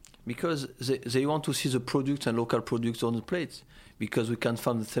about? Because they want to see the products and local products on the plate. Because we can't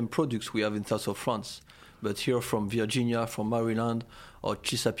find the same products we have in south of France, but here from Virginia, from Maryland, or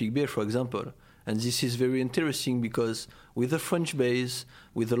Chesapeake Bay, for example. And this is very interesting because with the French base,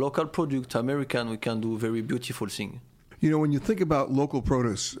 with the local product, American, we can do very beautiful things. When you think about local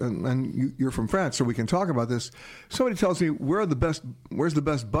produce, and you're from France, so we can talk about this. Somebody tells me, where's the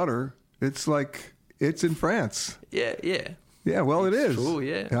best butter? It's like, it's in France. Yeah. Yeah, well, it is. True,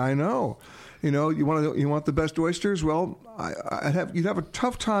 yeah. I know. You want the best oysters? Well, you'd have a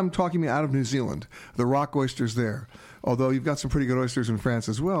tough time talking me out of New Zealand, the rock oysters there. Although you've got some pretty good oysters in France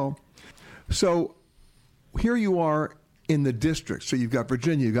as well. So here you are in the district. So you've got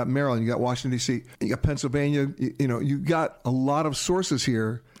Virginia, you've got Maryland, you've got Washington, D.C., you got Pennsylvania. You've got a lot of sources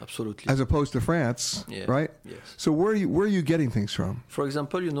here. Absolutely. As opposed to France, right? Yes. So where are you getting things from? For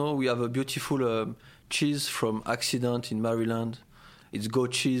example, we have a beautiful cheese from Accident in Maryland. It's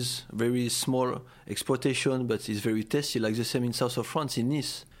goat cheese, very small exploitation, but it's very tasty, like the same in south of France, in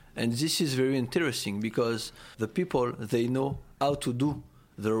Nice. And this is very interesting because the people, they know how to do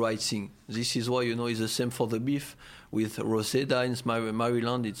the right thing. This is why, it's the same for the beef. With Roseda in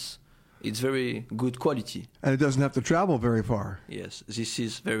Maryland, it's very good quality. And it doesn't have to travel very far. Yes, this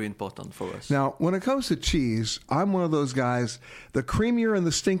is very important for us. Now, when it comes to cheese, I'm one of those guys, the creamier and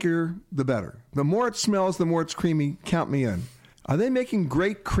the stinkier, the better. The more it smells, the more it's creamy. Count me in. Are they making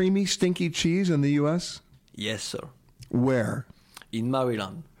great, creamy, stinky cheese in the U.S.? Yes, sir. Where? In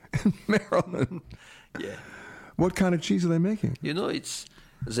Maryland. In Maryland? Yeah. What kind of cheese are they making?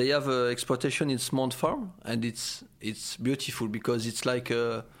 They have exploitation in Smont Farm, and it's beautiful because it's like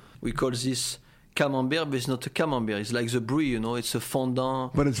we call this camembert, but it's not a camembert. It's like the brie, It's a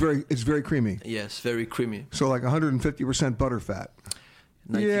fondant. But it's very creamy. Yes, very creamy. So like 150% butter fat.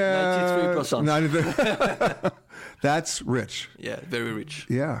 93%. That's rich. Yeah, very rich.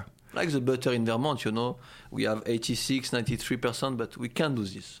 Yeah. Like the butter in Vermont, we have 86, 93%, but we can do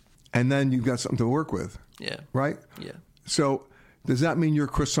this. And then you've got something to work with. Yeah. Right? Yeah. So does that mean your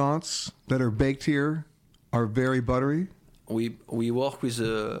croissants that are baked here are very buttery? We work with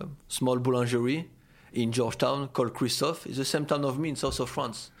a small boulangerie in Georgetown called Christophe. It's the same town of me in south of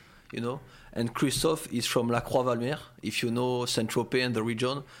France, And Christophe is from La Croix-Valmer, if you know Saint-Tropez and the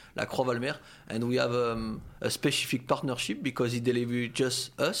region, La Croix-Valmer. And we have a specific partnership because he delivers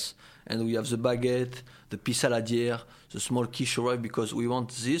just us. And we have the baguette, the pissaladière, the small quiche arrive because we want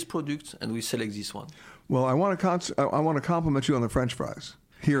this product and we select this one. Well, I want to compliment you on the French fries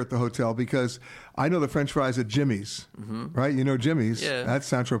here at the hotel because I know the French fries at Jimmy's, right? You know Jimmy's at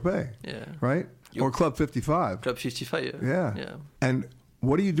Saint-Tropez, right? Or Club 55. Club 55, yeah. And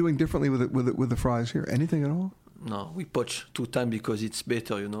what are you doing differently with the fries here? Anything at all? No, we poach 2 times because it's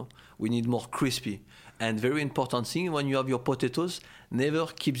better, We need more crispy. And very important thing, when you have your potatoes, never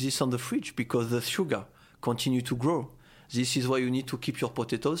keep this on the fridge because the sugar continue to grow. This is why you need to keep your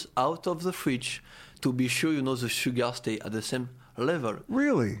potatoes out of the fridge to be sure, the sugar stay at the same level.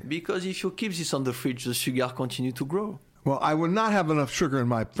 Really? Because if you keep this on the fridge, the sugar continue to grow. Well, I will not have enough sugar in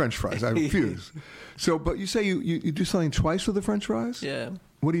my French fries. I refuse. So, but you say you do something twice with the French fries? Yeah.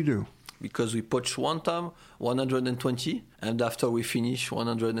 What do you do? Because we poach 1 time, 120, and after we finish,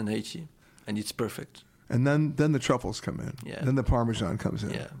 180. And it's perfect. And then the truffles come in. Yeah. Then the Parmesan comes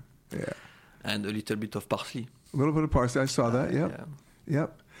in. Yeah. Yeah. And a little bit of parsley. A little bit of parsley. I saw that. Yep. Yeah.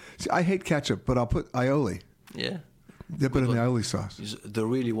 Yep. See, I hate ketchup, but I'll put aioli. Yeah. Dip it in the aioli sauce. The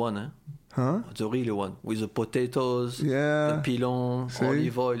really one, Huh? The really one. With the potatoes, the pilon,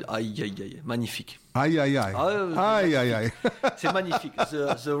 olive oil. Aïe, aïe, aïe. Magnifique. Aïe, aïe, aïe. Aïe, aïe, aïe. C'est magnifique.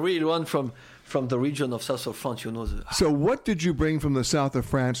 The real one from the region of south of France, So what did you bring from the south of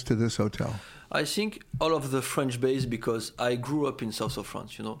France to this hotel? I think all of the French base, because I grew up in south of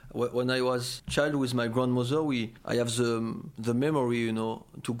France, you know. When I was child with my grandmother, I have the memory, you know,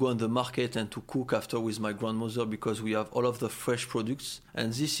 to go on the market and to cook after with my grandmother, because we have all of the fresh products.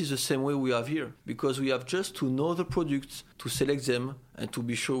 And this is the same way we have here, because we have just to know the products, to select them, and to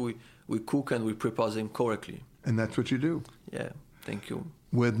be sure we cook and we prepare them correctly. And that's what you do. Yeah, thank you.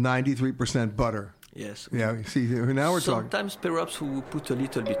 With 93% butter. Yes. Yeah, you see, now we're talking. Sometimes perhaps we will put a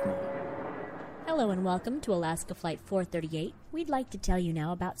little bit more. Hello and welcome to Alaska Flight 438. We'd like to tell you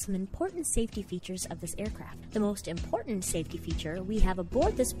now about some important safety features of this aircraft. The most important safety feature we have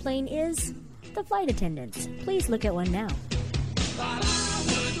aboard this plane is the flight attendants. Please look at one now.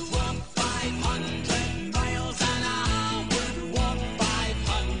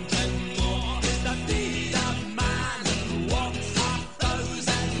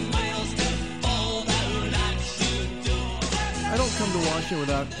 Come to Washington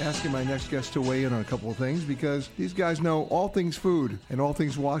without asking my next guest to weigh in on a couple of things, because these guys know all things food and all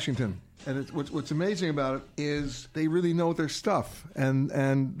things Washington. And what's amazing about it is they really know their stuff. And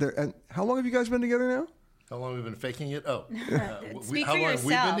how long have you guys been together now? How long have we been faking it? Oh, Speak how for long have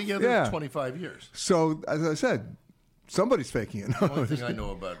we been together? Yeah. 25 years. So, as I said, somebody's faking it. The only thing I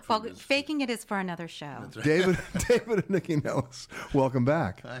know about food is faking it is for another show. David and Nikki Nellis, welcome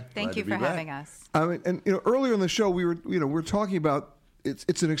back. Hi. Thank you for having us. I mean, and earlier in the show we were talking about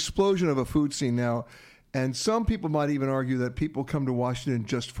it's an explosion of a food scene now, and some people might even argue that people come to Washington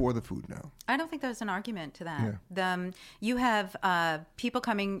just for the food now. I don't think there's an argument to that. Yeah. You have people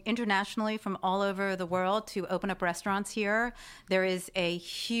coming internationally from all over the world to open up restaurants here. There is a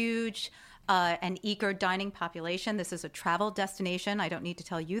huge an eager dining population. This is a travel destination. I don't need to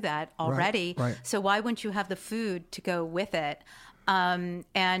tell you that already. Right. So why wouldn't you have the food to go with it?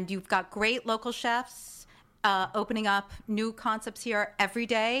 And you've got great local chefs opening up new concepts here every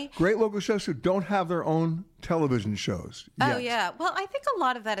day. Great local chefs who don't have their own television shows yet. Oh, yeah. Well, I think a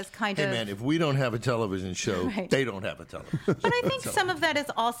lot of that is kind of... Hey, man, if we don't have a television show, Right. they don't have a television show. But I think some of that is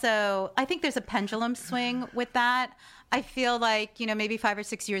also... I think there's a pendulum swing with that. I feel like, maybe 5 or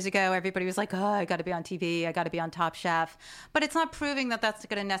 6 years ago, everybody was like, oh, I got to be on TV. I got to be on Top Chef. But it's not proving that that's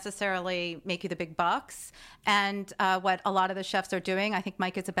going to necessarily make you the big bucks. And what a lot of the chefs are doing, I think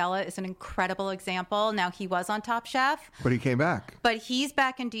Mike Isabella is an incredible example. Now, he was on Top Chef. But he came back. But he's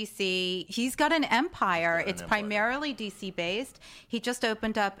back in D.C. He's got an empire. It's primarily D.C.-based. He just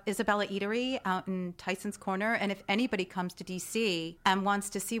opened up Isabella Eatery out in Tyson's Corner. And if anybody comes to D.C. and wants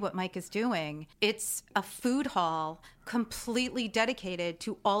to see what Mike is doing, it's a food hall completely dedicated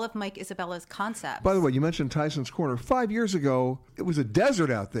to all of Mike Isabella's concepts. By the way, you mentioned Tyson's Corner. 5 years ago, it was a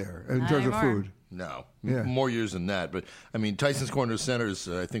desert out there in terms of food. No, Yeah. more years than that. But, I mean, Tyson's Corner Center is,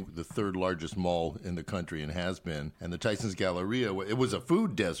 I think, the third largest mall in the country and has been. And the Tyson's Galleria, it was a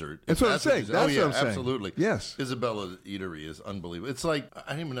food desert. That's what I'm saying. That's what I'm saying. Absolutely. Yes. Isabella's Eatery is unbelievable. It's like,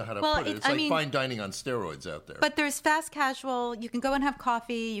 I don't even know how to Well, put it. It's like fine dining on steroids out there. But there's fast casual. You can go and have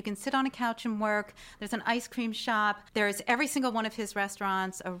coffee. You can sit on a couch and work. There's an ice cream shop. There's every single one of his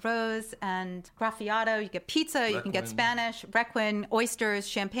restaurants, a Rose and Graffiato. You get pizza. You can get Spanish, Requin, oysters,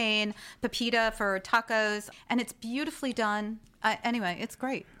 champagne, Pepita for tacos. And it's beautifully done. Anyway, it's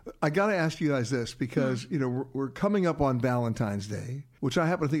great. I got to ask you guys this because, we're coming up on Valentine's Day, which I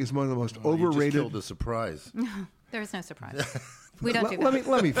happen to think is one of the most overrated. You just killed the surprise. There is no surprise. We don't do that.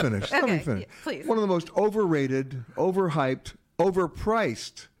 Let me finish. Let me Okay, finish. yeah, please. One of the most overrated, overhyped,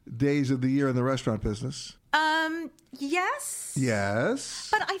 overpriced days of the year in the restaurant business. Yes. Yes.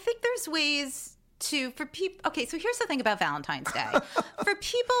 But I think there's ways for people. Okay, so here's the thing about Valentine's Day. For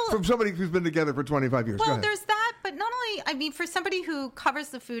people. From somebody who's been together for 25 years. Go Well, ahead. there's that, but not only, for somebody who covers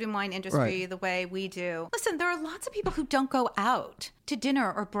the food and wine industry Right. the way we do, listen, there are lots of people who don't go out to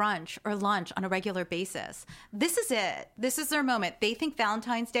dinner or brunch or lunch on a regular basis. This is it. This is their moment. They think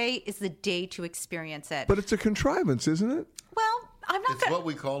Valentine's Day is the day to experience it. But it's a contrivance, isn't it? Well, I'm not It's what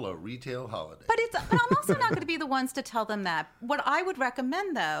we call a retail holiday. But I'm also not going to be the ones to tell them that. What I would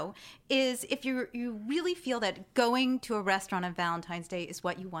recommend, though, is if you really feel that going to a restaurant on Valentine's Day is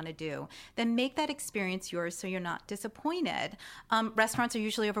what you want to do, then make that experience yours so you're not disappointed. Restaurants are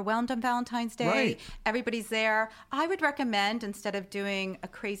usually overwhelmed on Valentine's Day. Right. Everybody's there. I would recommend, instead of doing a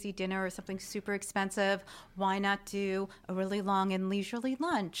crazy dinner or something super expensive, why not do a really long and leisurely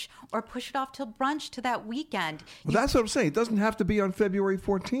lunch or push it off till brunch to that weekend? Well, that's what I'm saying. It doesn't have to be be on February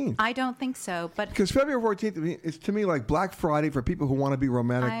 14th. I don't think so, but Because February 14th is to me like Black Friday for people who want to be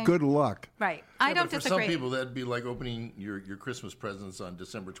romantic. Good luck. Right. I don't but for disagree. some people, that'd be like opening your Christmas presents on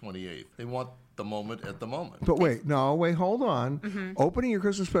December 28th. They want the moment at the moment. But wait, hold on. Mm-hmm. Opening your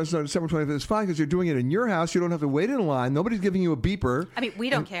Christmas present on December 25th is fine because you're doing it in your house. You don't have to wait in line. Nobody's giving you a beeper. I mean, we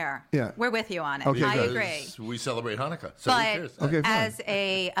don't care. Yeah. We're with you on it. Okay, I good. agree. We celebrate Hanukkah. So But who cares? Okay,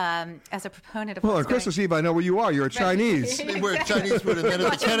 fine. as a proponent of Well, on what's Christmas Eve, I know where you are. You're a Chinese. We're at Chinese food and then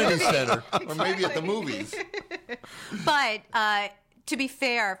at the Kennedy Center. Or maybe at the movies. But to be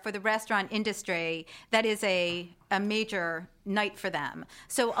fair, for the restaurant industry, that is a major night for them.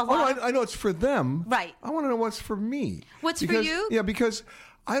 So a lot. I know it's for them. Right. I want to know what's for me. What's for you? Yeah, because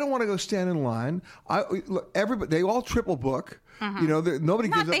I don't want to go stand in line. Everybody, they all triple book. Mhm. You know, nobody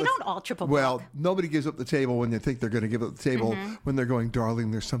gives up. They don't all triple book. Well, nobody gives up the table when they think they're going to give up the table. When they're going,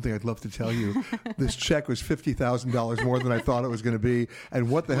 darling, there's something I'd love to tell you. This check was $50,000 more than I thought it was going to be. And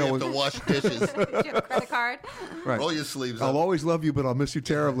what the hell have was to wash dishes. Do you have a credit card? Right. Roll your sleeves I'll up. always love you, but I'll miss you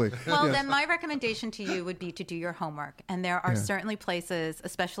terribly. Well, Yes. then my recommendation to you would be to do your homework. And there are Yeah. certainly places,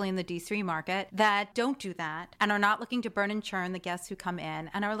 especially in the D3 market, that don't do that and are not looking to burn and churn the guests who come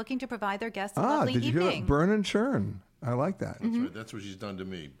in and are looking to provide their guests a lovely did you hear evening. that? Burn and churn. I like that. That's right. That's what she's done to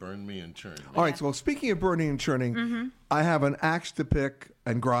me. Burn me and churn. All right. So, well, speaking of burning and churning, I have an axe to pick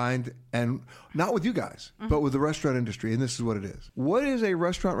and grind, and not with you guys, but with the restaurant industry. And this is what it is. What is a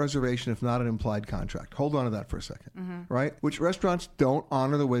restaurant reservation if not an implied contract? Hold on to that for a second, right? Which restaurants don't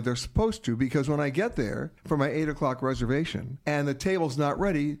honor the way they're supposed to, because when I get there for my 8 o'clock reservation and the table's not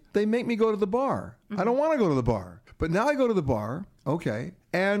ready, they make me go to the bar. I don't want to go to the bar. But now I go to the bar, okay,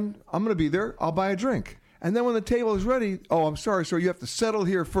 and I'm going to be there. I'll buy a drink. And then when the table is ready, oh, I'm sorry, sir, you have to settle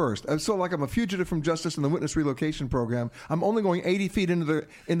here first. I'm so like I'm a fugitive from justice in the witness relocation program. I'm only going 80 feet into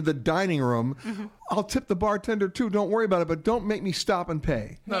the dining room. I'll tip the bartender too. Don't worry about it, but don't make me stop and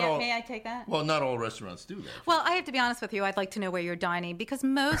pay. May I take that? Well, not all restaurants do that. Well, I have to be honest with you. I'd like to know where you're dining because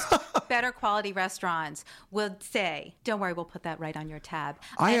most better quality restaurants would say, don't worry, we'll put that right on your tab.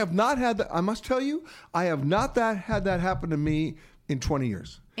 I have not had that. I must tell you, I have not had that happen to me in 20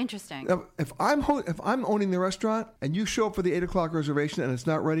 years. Interesting. Now, if I'm owning the restaurant and you show up for the 8 o'clock reservation and it's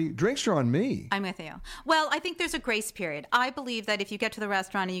not ready, drinks are on me. I'm with you. Well, I think there's a grace period. I believe that if you get to the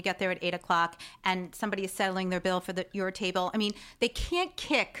restaurant and you get there at 8 o'clock and somebody is settling their bill for your table, I mean, they can't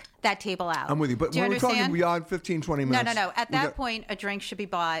kick that table out. I'm with you. But Do you when we're understand? talking beyond 15, 20 minutes. No. At that point, a drink should be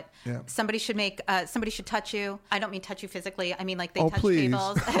bought. Yeah. Somebody should somebody should touch you. I don't mean touch you physically. I mean like they Oh, touch please.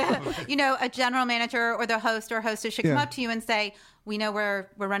 tables. You know, a general manager or the host or hostess should come Yeah. up to you and say, we know we're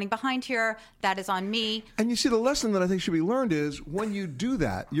running behind here. That is on me. And you see, the lesson that I think should be learned is when you do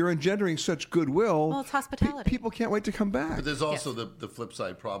that, you're engendering such goodwill. Well, it's hospitality. People can't wait to come back. But there's also the flip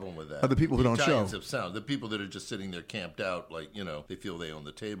side problem with that. Are the people who don't Italians show. have sound. The people that are just sitting there camped out, like, you know, they feel they own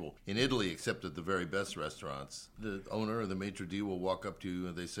the table. In Italy, except at the very best restaurants, the owner or the maitre d' will walk up to you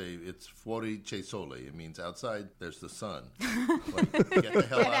and they say, it's fuori c'è sole. It means outside, there's the sun. Like, get the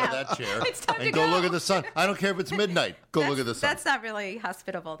hell out of that chair It's time to and go go. look at the sun. I don't care if it's midnight. Go look at the sun. That's not really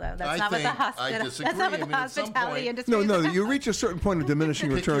hospitable, though. That's I not what the think- I hospital. disagree. That's not what I the mean, at some hospitality point- industry. No, is no, you reach a certain point of diminishing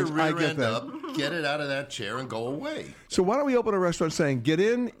Pick returns. your rear I get end that. up, get it out of that chair, and go away. So why don't we open a restaurant saying, get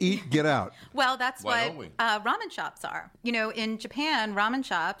in, eat, get out? Well, that's Why what don't we? Ramen shops are. You know, in Japan, ramen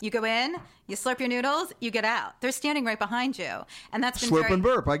shops, you go in, you slurp your noodles, you get out. They're standing right behind you, and that's been Slurp very, and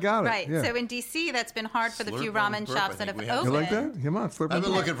burp, I got it. Right. Yeah. So in DC, that's been hard for the few Slurp and ramen burp, shops I that think have we have. You opened. like that? Come on, slurp I've and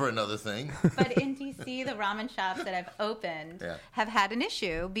been burp. looking for another thing. But in DC, the ramen shops that have opened Yeah. have had an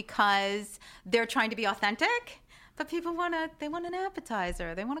issue because they're trying to be authentic. But people want an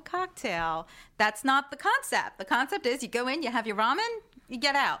appetizer. They want a cocktail. That's not the concept. The concept is you go in, you have your ramen, you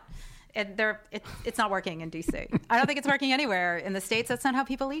get out. And it's not working in DC. I don't think it's working anywhere in the States. That's not how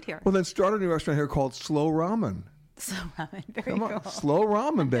people eat here. Well, then start a new restaurant here called Slow Ramen. So ramen, very Come on, cool. Slow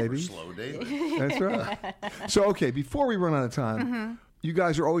Ramen, baby. Slow daily. That's right. So, okay, before we run out of time, you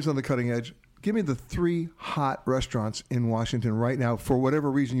guys are always on the cutting edge. Give me the 3 hot restaurants in Washington right now for whatever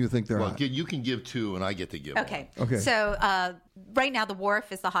reason you think they're Well, hot. you can give 2, and I get to give Okay. 1. Okay. So right now, the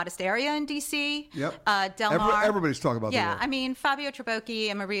Wharf is the hottest area in DC. Yep. Del Mar. Everybody's talking about the Yeah, Wharf. I mean, Fabio Trabocchi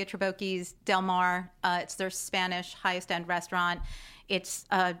and Maria Trabocchi's Del Mar. It's their Spanish highest end restaurant. It's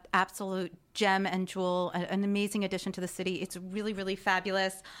an absolute gem and jewel, an amazing addition to the city. It's really, really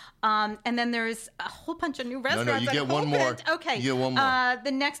fabulous. And then there's a whole bunch of new restaurants. you that get one more. opened. Okay. You get one more.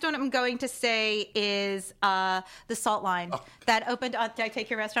 The next one I'm going to say is the Salt Line. That opened on, did I take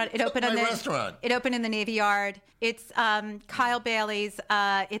your restaurant? It opened my on the restaurant. It opened in the Navy Yard. It's Kyle Bailey's.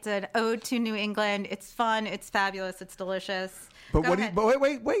 It's an ode to New England. It's fun. It's fabulous. It's delicious. But Go what? ahead. But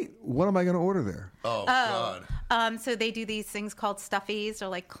wait. What am I going to order there? Oh, God. So they do these things called stuffies, or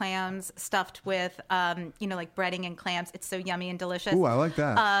like clams stuffed with, like breading and clams. It's so yummy and delicious. Ooh, I like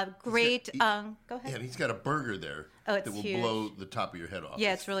that. Great. Go ahead. Yeah, and he's got a burger there it's that will huge. blow the top of your head off.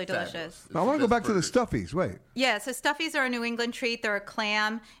 Yeah, it's really delicious. I want to go back to the stuffies. Wait. Yeah, so stuffies are a New England treat. They're a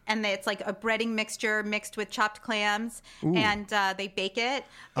clam, and it's like a breading mixture mixed with chopped clams, Ooh. and they bake it.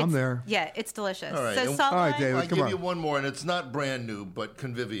 I'm there. Yeah, it's delicious. All right, So and- salt All right, line- David, I'll come give on. you one more, and it's not brand new, but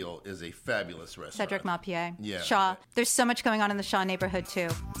Convivial is a fabulous restaurant. Cedric Malpier. Yeah. Shaw. There's so much going on in the Shaw neighborhood, too.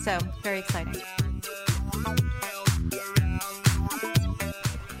 So, very exciting.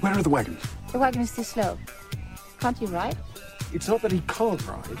 Where are the wagons? The wagon is too slow. Can't you ride? It's not that he can't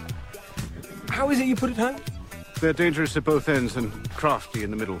ride. How is it you put it home? They're dangerous at both ends and crafty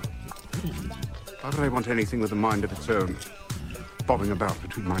in the middle. Why would I want anything with a mind of its own, bobbing about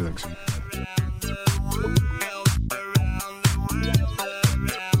between my legs?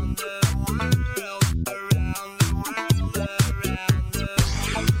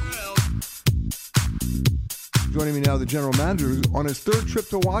 Joining me now, the general manager, on his third trip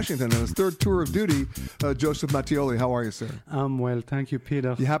to Washington and his third tour of duty, Joseph Mattioli. How are you, sir? I'm well, thank you,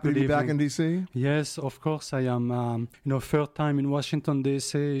 Peter. You happy to Good be back evening. in D.C.? Yes, of course I am. Third time in Washington,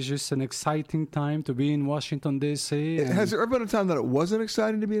 D.C. It's just an exciting time to be in Washington, D.C. and Has there ever been a time that it wasn't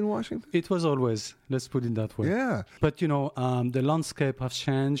exciting to be in Washington? It was always, let's put it that way. Yeah. But, the landscape has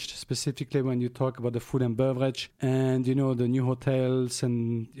changed, specifically when you talk about the food and beverage and, the new hotels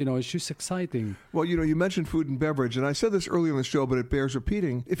and, it's just exciting. Well, you mentioned food and beverage, and I said this earlier in the show, but it bears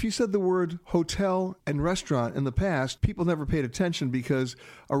repeating. If you said the word hotel and restaurant in the past, people never paid attention because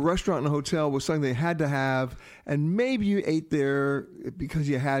a restaurant and a hotel was something they had to have, and maybe you ate there because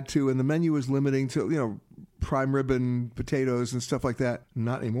you had to, and the menu was limiting to, prime rib and potatoes and stuff like that.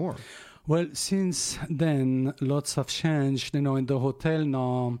 Not anymore. Well, since then, lots have changed. In the hotel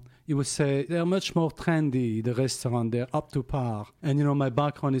now, you would say they're much more trendy, the restaurant. They're up to par. And, my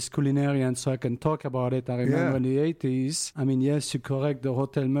background is culinary, and so I can talk about it. I remember in the 80s, yes, you're correct, the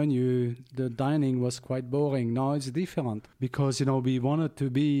hotel menu, the dining was quite boring. Now it's different because, we wanted to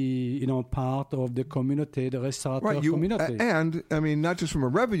be, part of the community, the restaurateur community. And, not just from a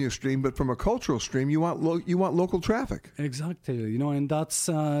revenue stream, but from a cultural stream, you want local traffic. Exactly, and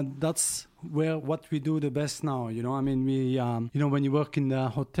that's where what we do the best now. We when you work in the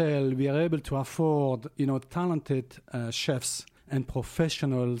hotel, we are able to afford talented chefs and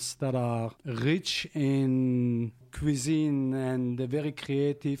professionals that are rich in cuisine and they're very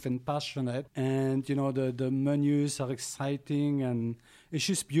creative and passionate, and the menus are exciting and it's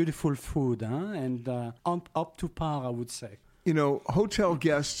just beautiful food, and up to par, I would say. Hotel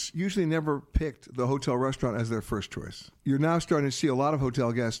guests usually never picked the hotel restaurant as their first choice. You're now starting to see a lot of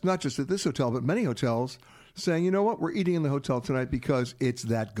hotel guests, not just at this hotel, but many hotels, saying, you know what, we're eating in the hotel tonight because it's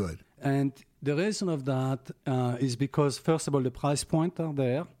that good. And the reason of that is because, first of all, the price point are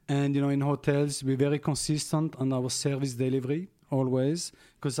there. And, in hotels, we're very consistent on our service delivery, always,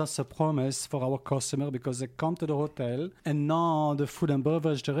 because that's a promise for our customer, because they come to the hotel. And now the food and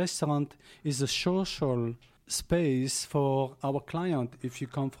beverage, the restaurant is a social space for our client. If you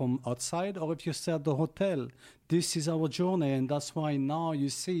come from outside or if you stay at the hotel, this is our journey, and that's why now you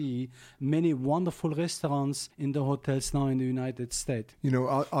see many wonderful restaurants in the hotels now in the United States.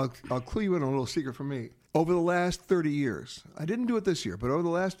 I'll clue you in on a little secret from me. Over the last 30 years, I didn't do it this year, but over the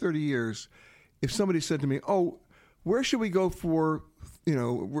last 30 years, if somebody said to me, oh, where should we go for, we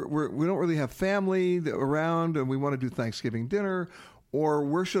don't really have family around and we want to do Thanksgiving dinner, or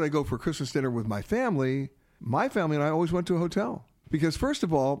where should I go for Christmas dinner with my family and I always went to a hotel. Because first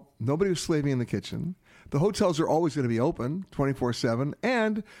of all, nobody was slaving in the kitchen. The hotels are always going to be open 24/7,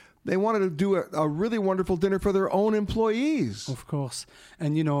 and they wanted to do a really wonderful dinner for their own employees. Of course.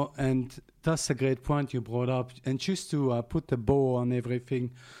 And, and that's a great point you brought up. And just to put a bow on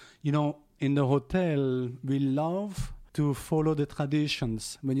everything, in the hotel, we love to follow the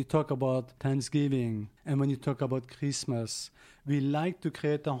traditions. When you talk about Thanksgiving and when you talk about Christmas, we like to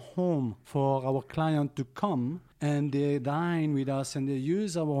create a home for our client to come and they dine with us and they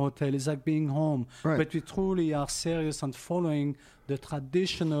use our hotel. It's like being home. Right. But we truly are serious on following the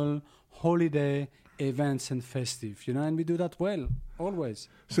traditional holiday events and festive, and we do that well, always.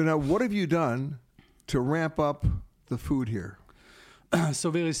 So now what have you done to ramp up the food here? So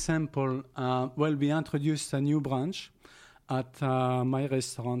very simple. We introduced a new branch at my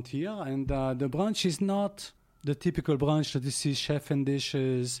restaurant here, and the branch is not the typical branch that you see chef and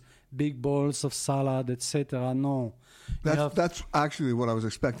dishes, big bowls of salad, etc. No. That's actually what I was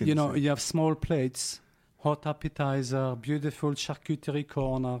expecting. You have small plates, hot appetizer, beautiful charcuterie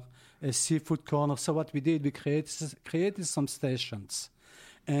corner, a seafood corner. So what we did, we created some stations.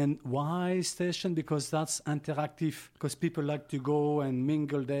 And why station? Because that's interactive, because people like to go and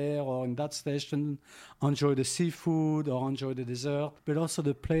mingle there or in that station, enjoy the seafood or enjoy the dessert. But also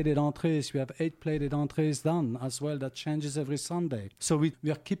the plated entrees. We have 8 plated entrees done as well. That changes every Sunday. So we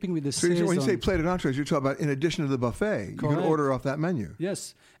are keeping with the season. When you say plated entrees, you're talking about in addition to the buffet. Correct. You can order off that menu.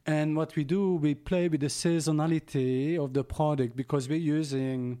 Yes. And what we do, we play with the seasonality of the product because we're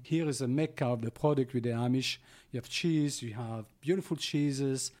using, here is a mecca of the product with the Amish. You have cheese, you have beautiful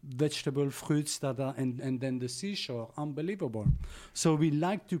cheeses, vegetable, fruits that are, and then the seashore, unbelievable. So we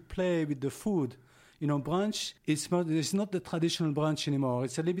like to play with the food. You know, brunch, it's not the traditional brunch anymore.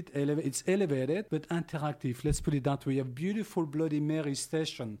 It's a little bit it's elevated, but interactive. Let's put it that way. You have beautiful Bloody Mary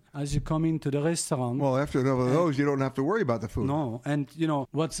station as you come into the restaurant. Well, after one of those, you don't have to worry about the food. No, and you know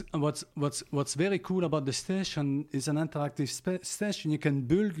what's very cool about the station is an interactive station. You can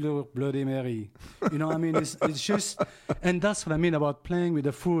build your Bloody Mary. You know, I mean, it's just, and that's what I mean about playing with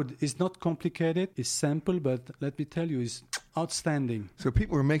the food. It's not complicated. It's simple, but let me tell you, it's outstanding. So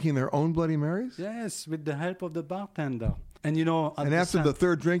people are making their own Bloody Marys? Yes, with the help of the bartender. And you know, and after the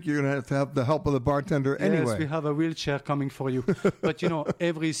third drink, you're going to have the help of the bartender anyway. Yes, we have a wheelchair coming for you. But you know,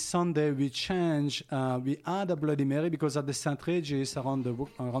 every Sunday we change. We add a Bloody Mary because at the St. Regis around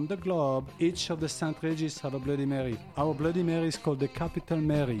the globe, each of the St. Regis have a Bloody Mary. Our Bloody Mary is called the Capital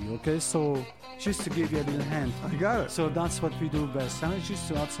Mary. Okay, so just to give you a little hint. I got it. So that's what we do best, and it's just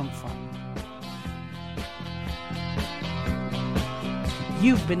to add some fun.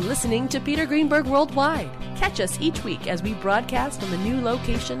 You've been listening to Peter Greenberg Worldwide. Catch us each week as we broadcast from a new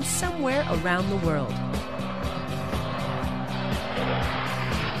location somewhere around the world.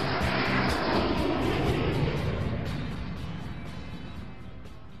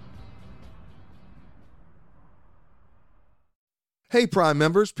 Hey, Prime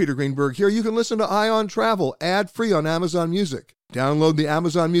members, Peter Greenberg here. You can listen to Eye on Travel ad-free on Amazon Music. Download the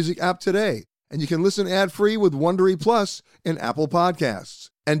Amazon Music app today, and you can listen ad-free with Wondery Plus in Apple Podcasts.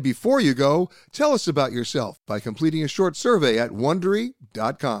 And before you go, tell us about yourself by completing a short survey at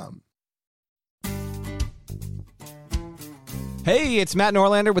Wondery.com. Hey, it's Matt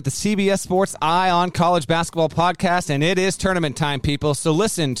Norlander with the CBS Sports Eye on College Basketball podcast, and it is tournament time, people. So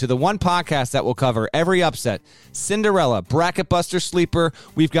listen to the one podcast that will cover every upset, Cinderella, Bracket Buster, Sleeper.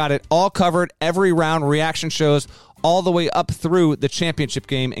 We've got it all covered, every round, reaction shows, all the way up through the championship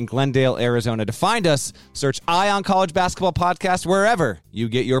game in Glendale, Arizona. To find us, search Eye on College Basketball podcast wherever you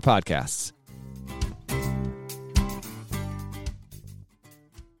get your podcasts.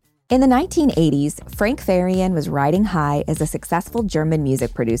 In the 1980s, Frank Farian was riding high as a successful German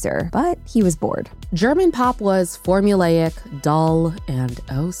music producer, but he was bored. German pop was formulaic, dull, and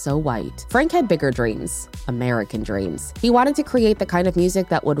oh so white. Frank had bigger dreams, American dreams. He wanted to create the kind of music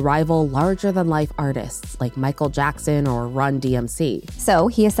that would rival larger-than-life artists like Michael Jackson or Run DMC. So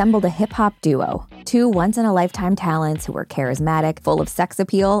he assembled a hip-hop duo, two once-in-a-lifetime talents who were charismatic, full of sex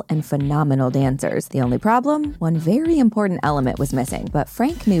appeal, and phenomenal dancers. The only problem? One very important element was missing, but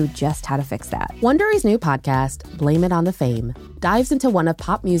Frank knew just how to fix that. Wondery's new podcast, Blame It on the Fame, dives into one of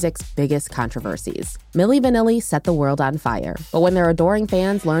pop music's biggest controversies. Milli Vanilli set the world on fire, but when their adoring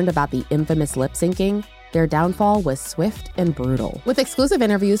fans learned about the infamous lip-syncing, their downfall was swift and brutal. With exclusive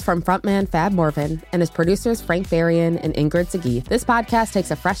interviews from frontman Fab Morvan and his producers Frank Farian and Ingrid Seguí, this podcast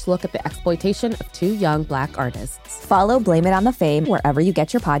takes a fresh look at the exploitation of two young Black artists. Follow Blame It on the Fame wherever you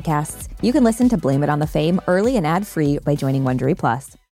get your podcasts. You can listen to Blame It on the Fame early and ad-free by joining Wondery Plus.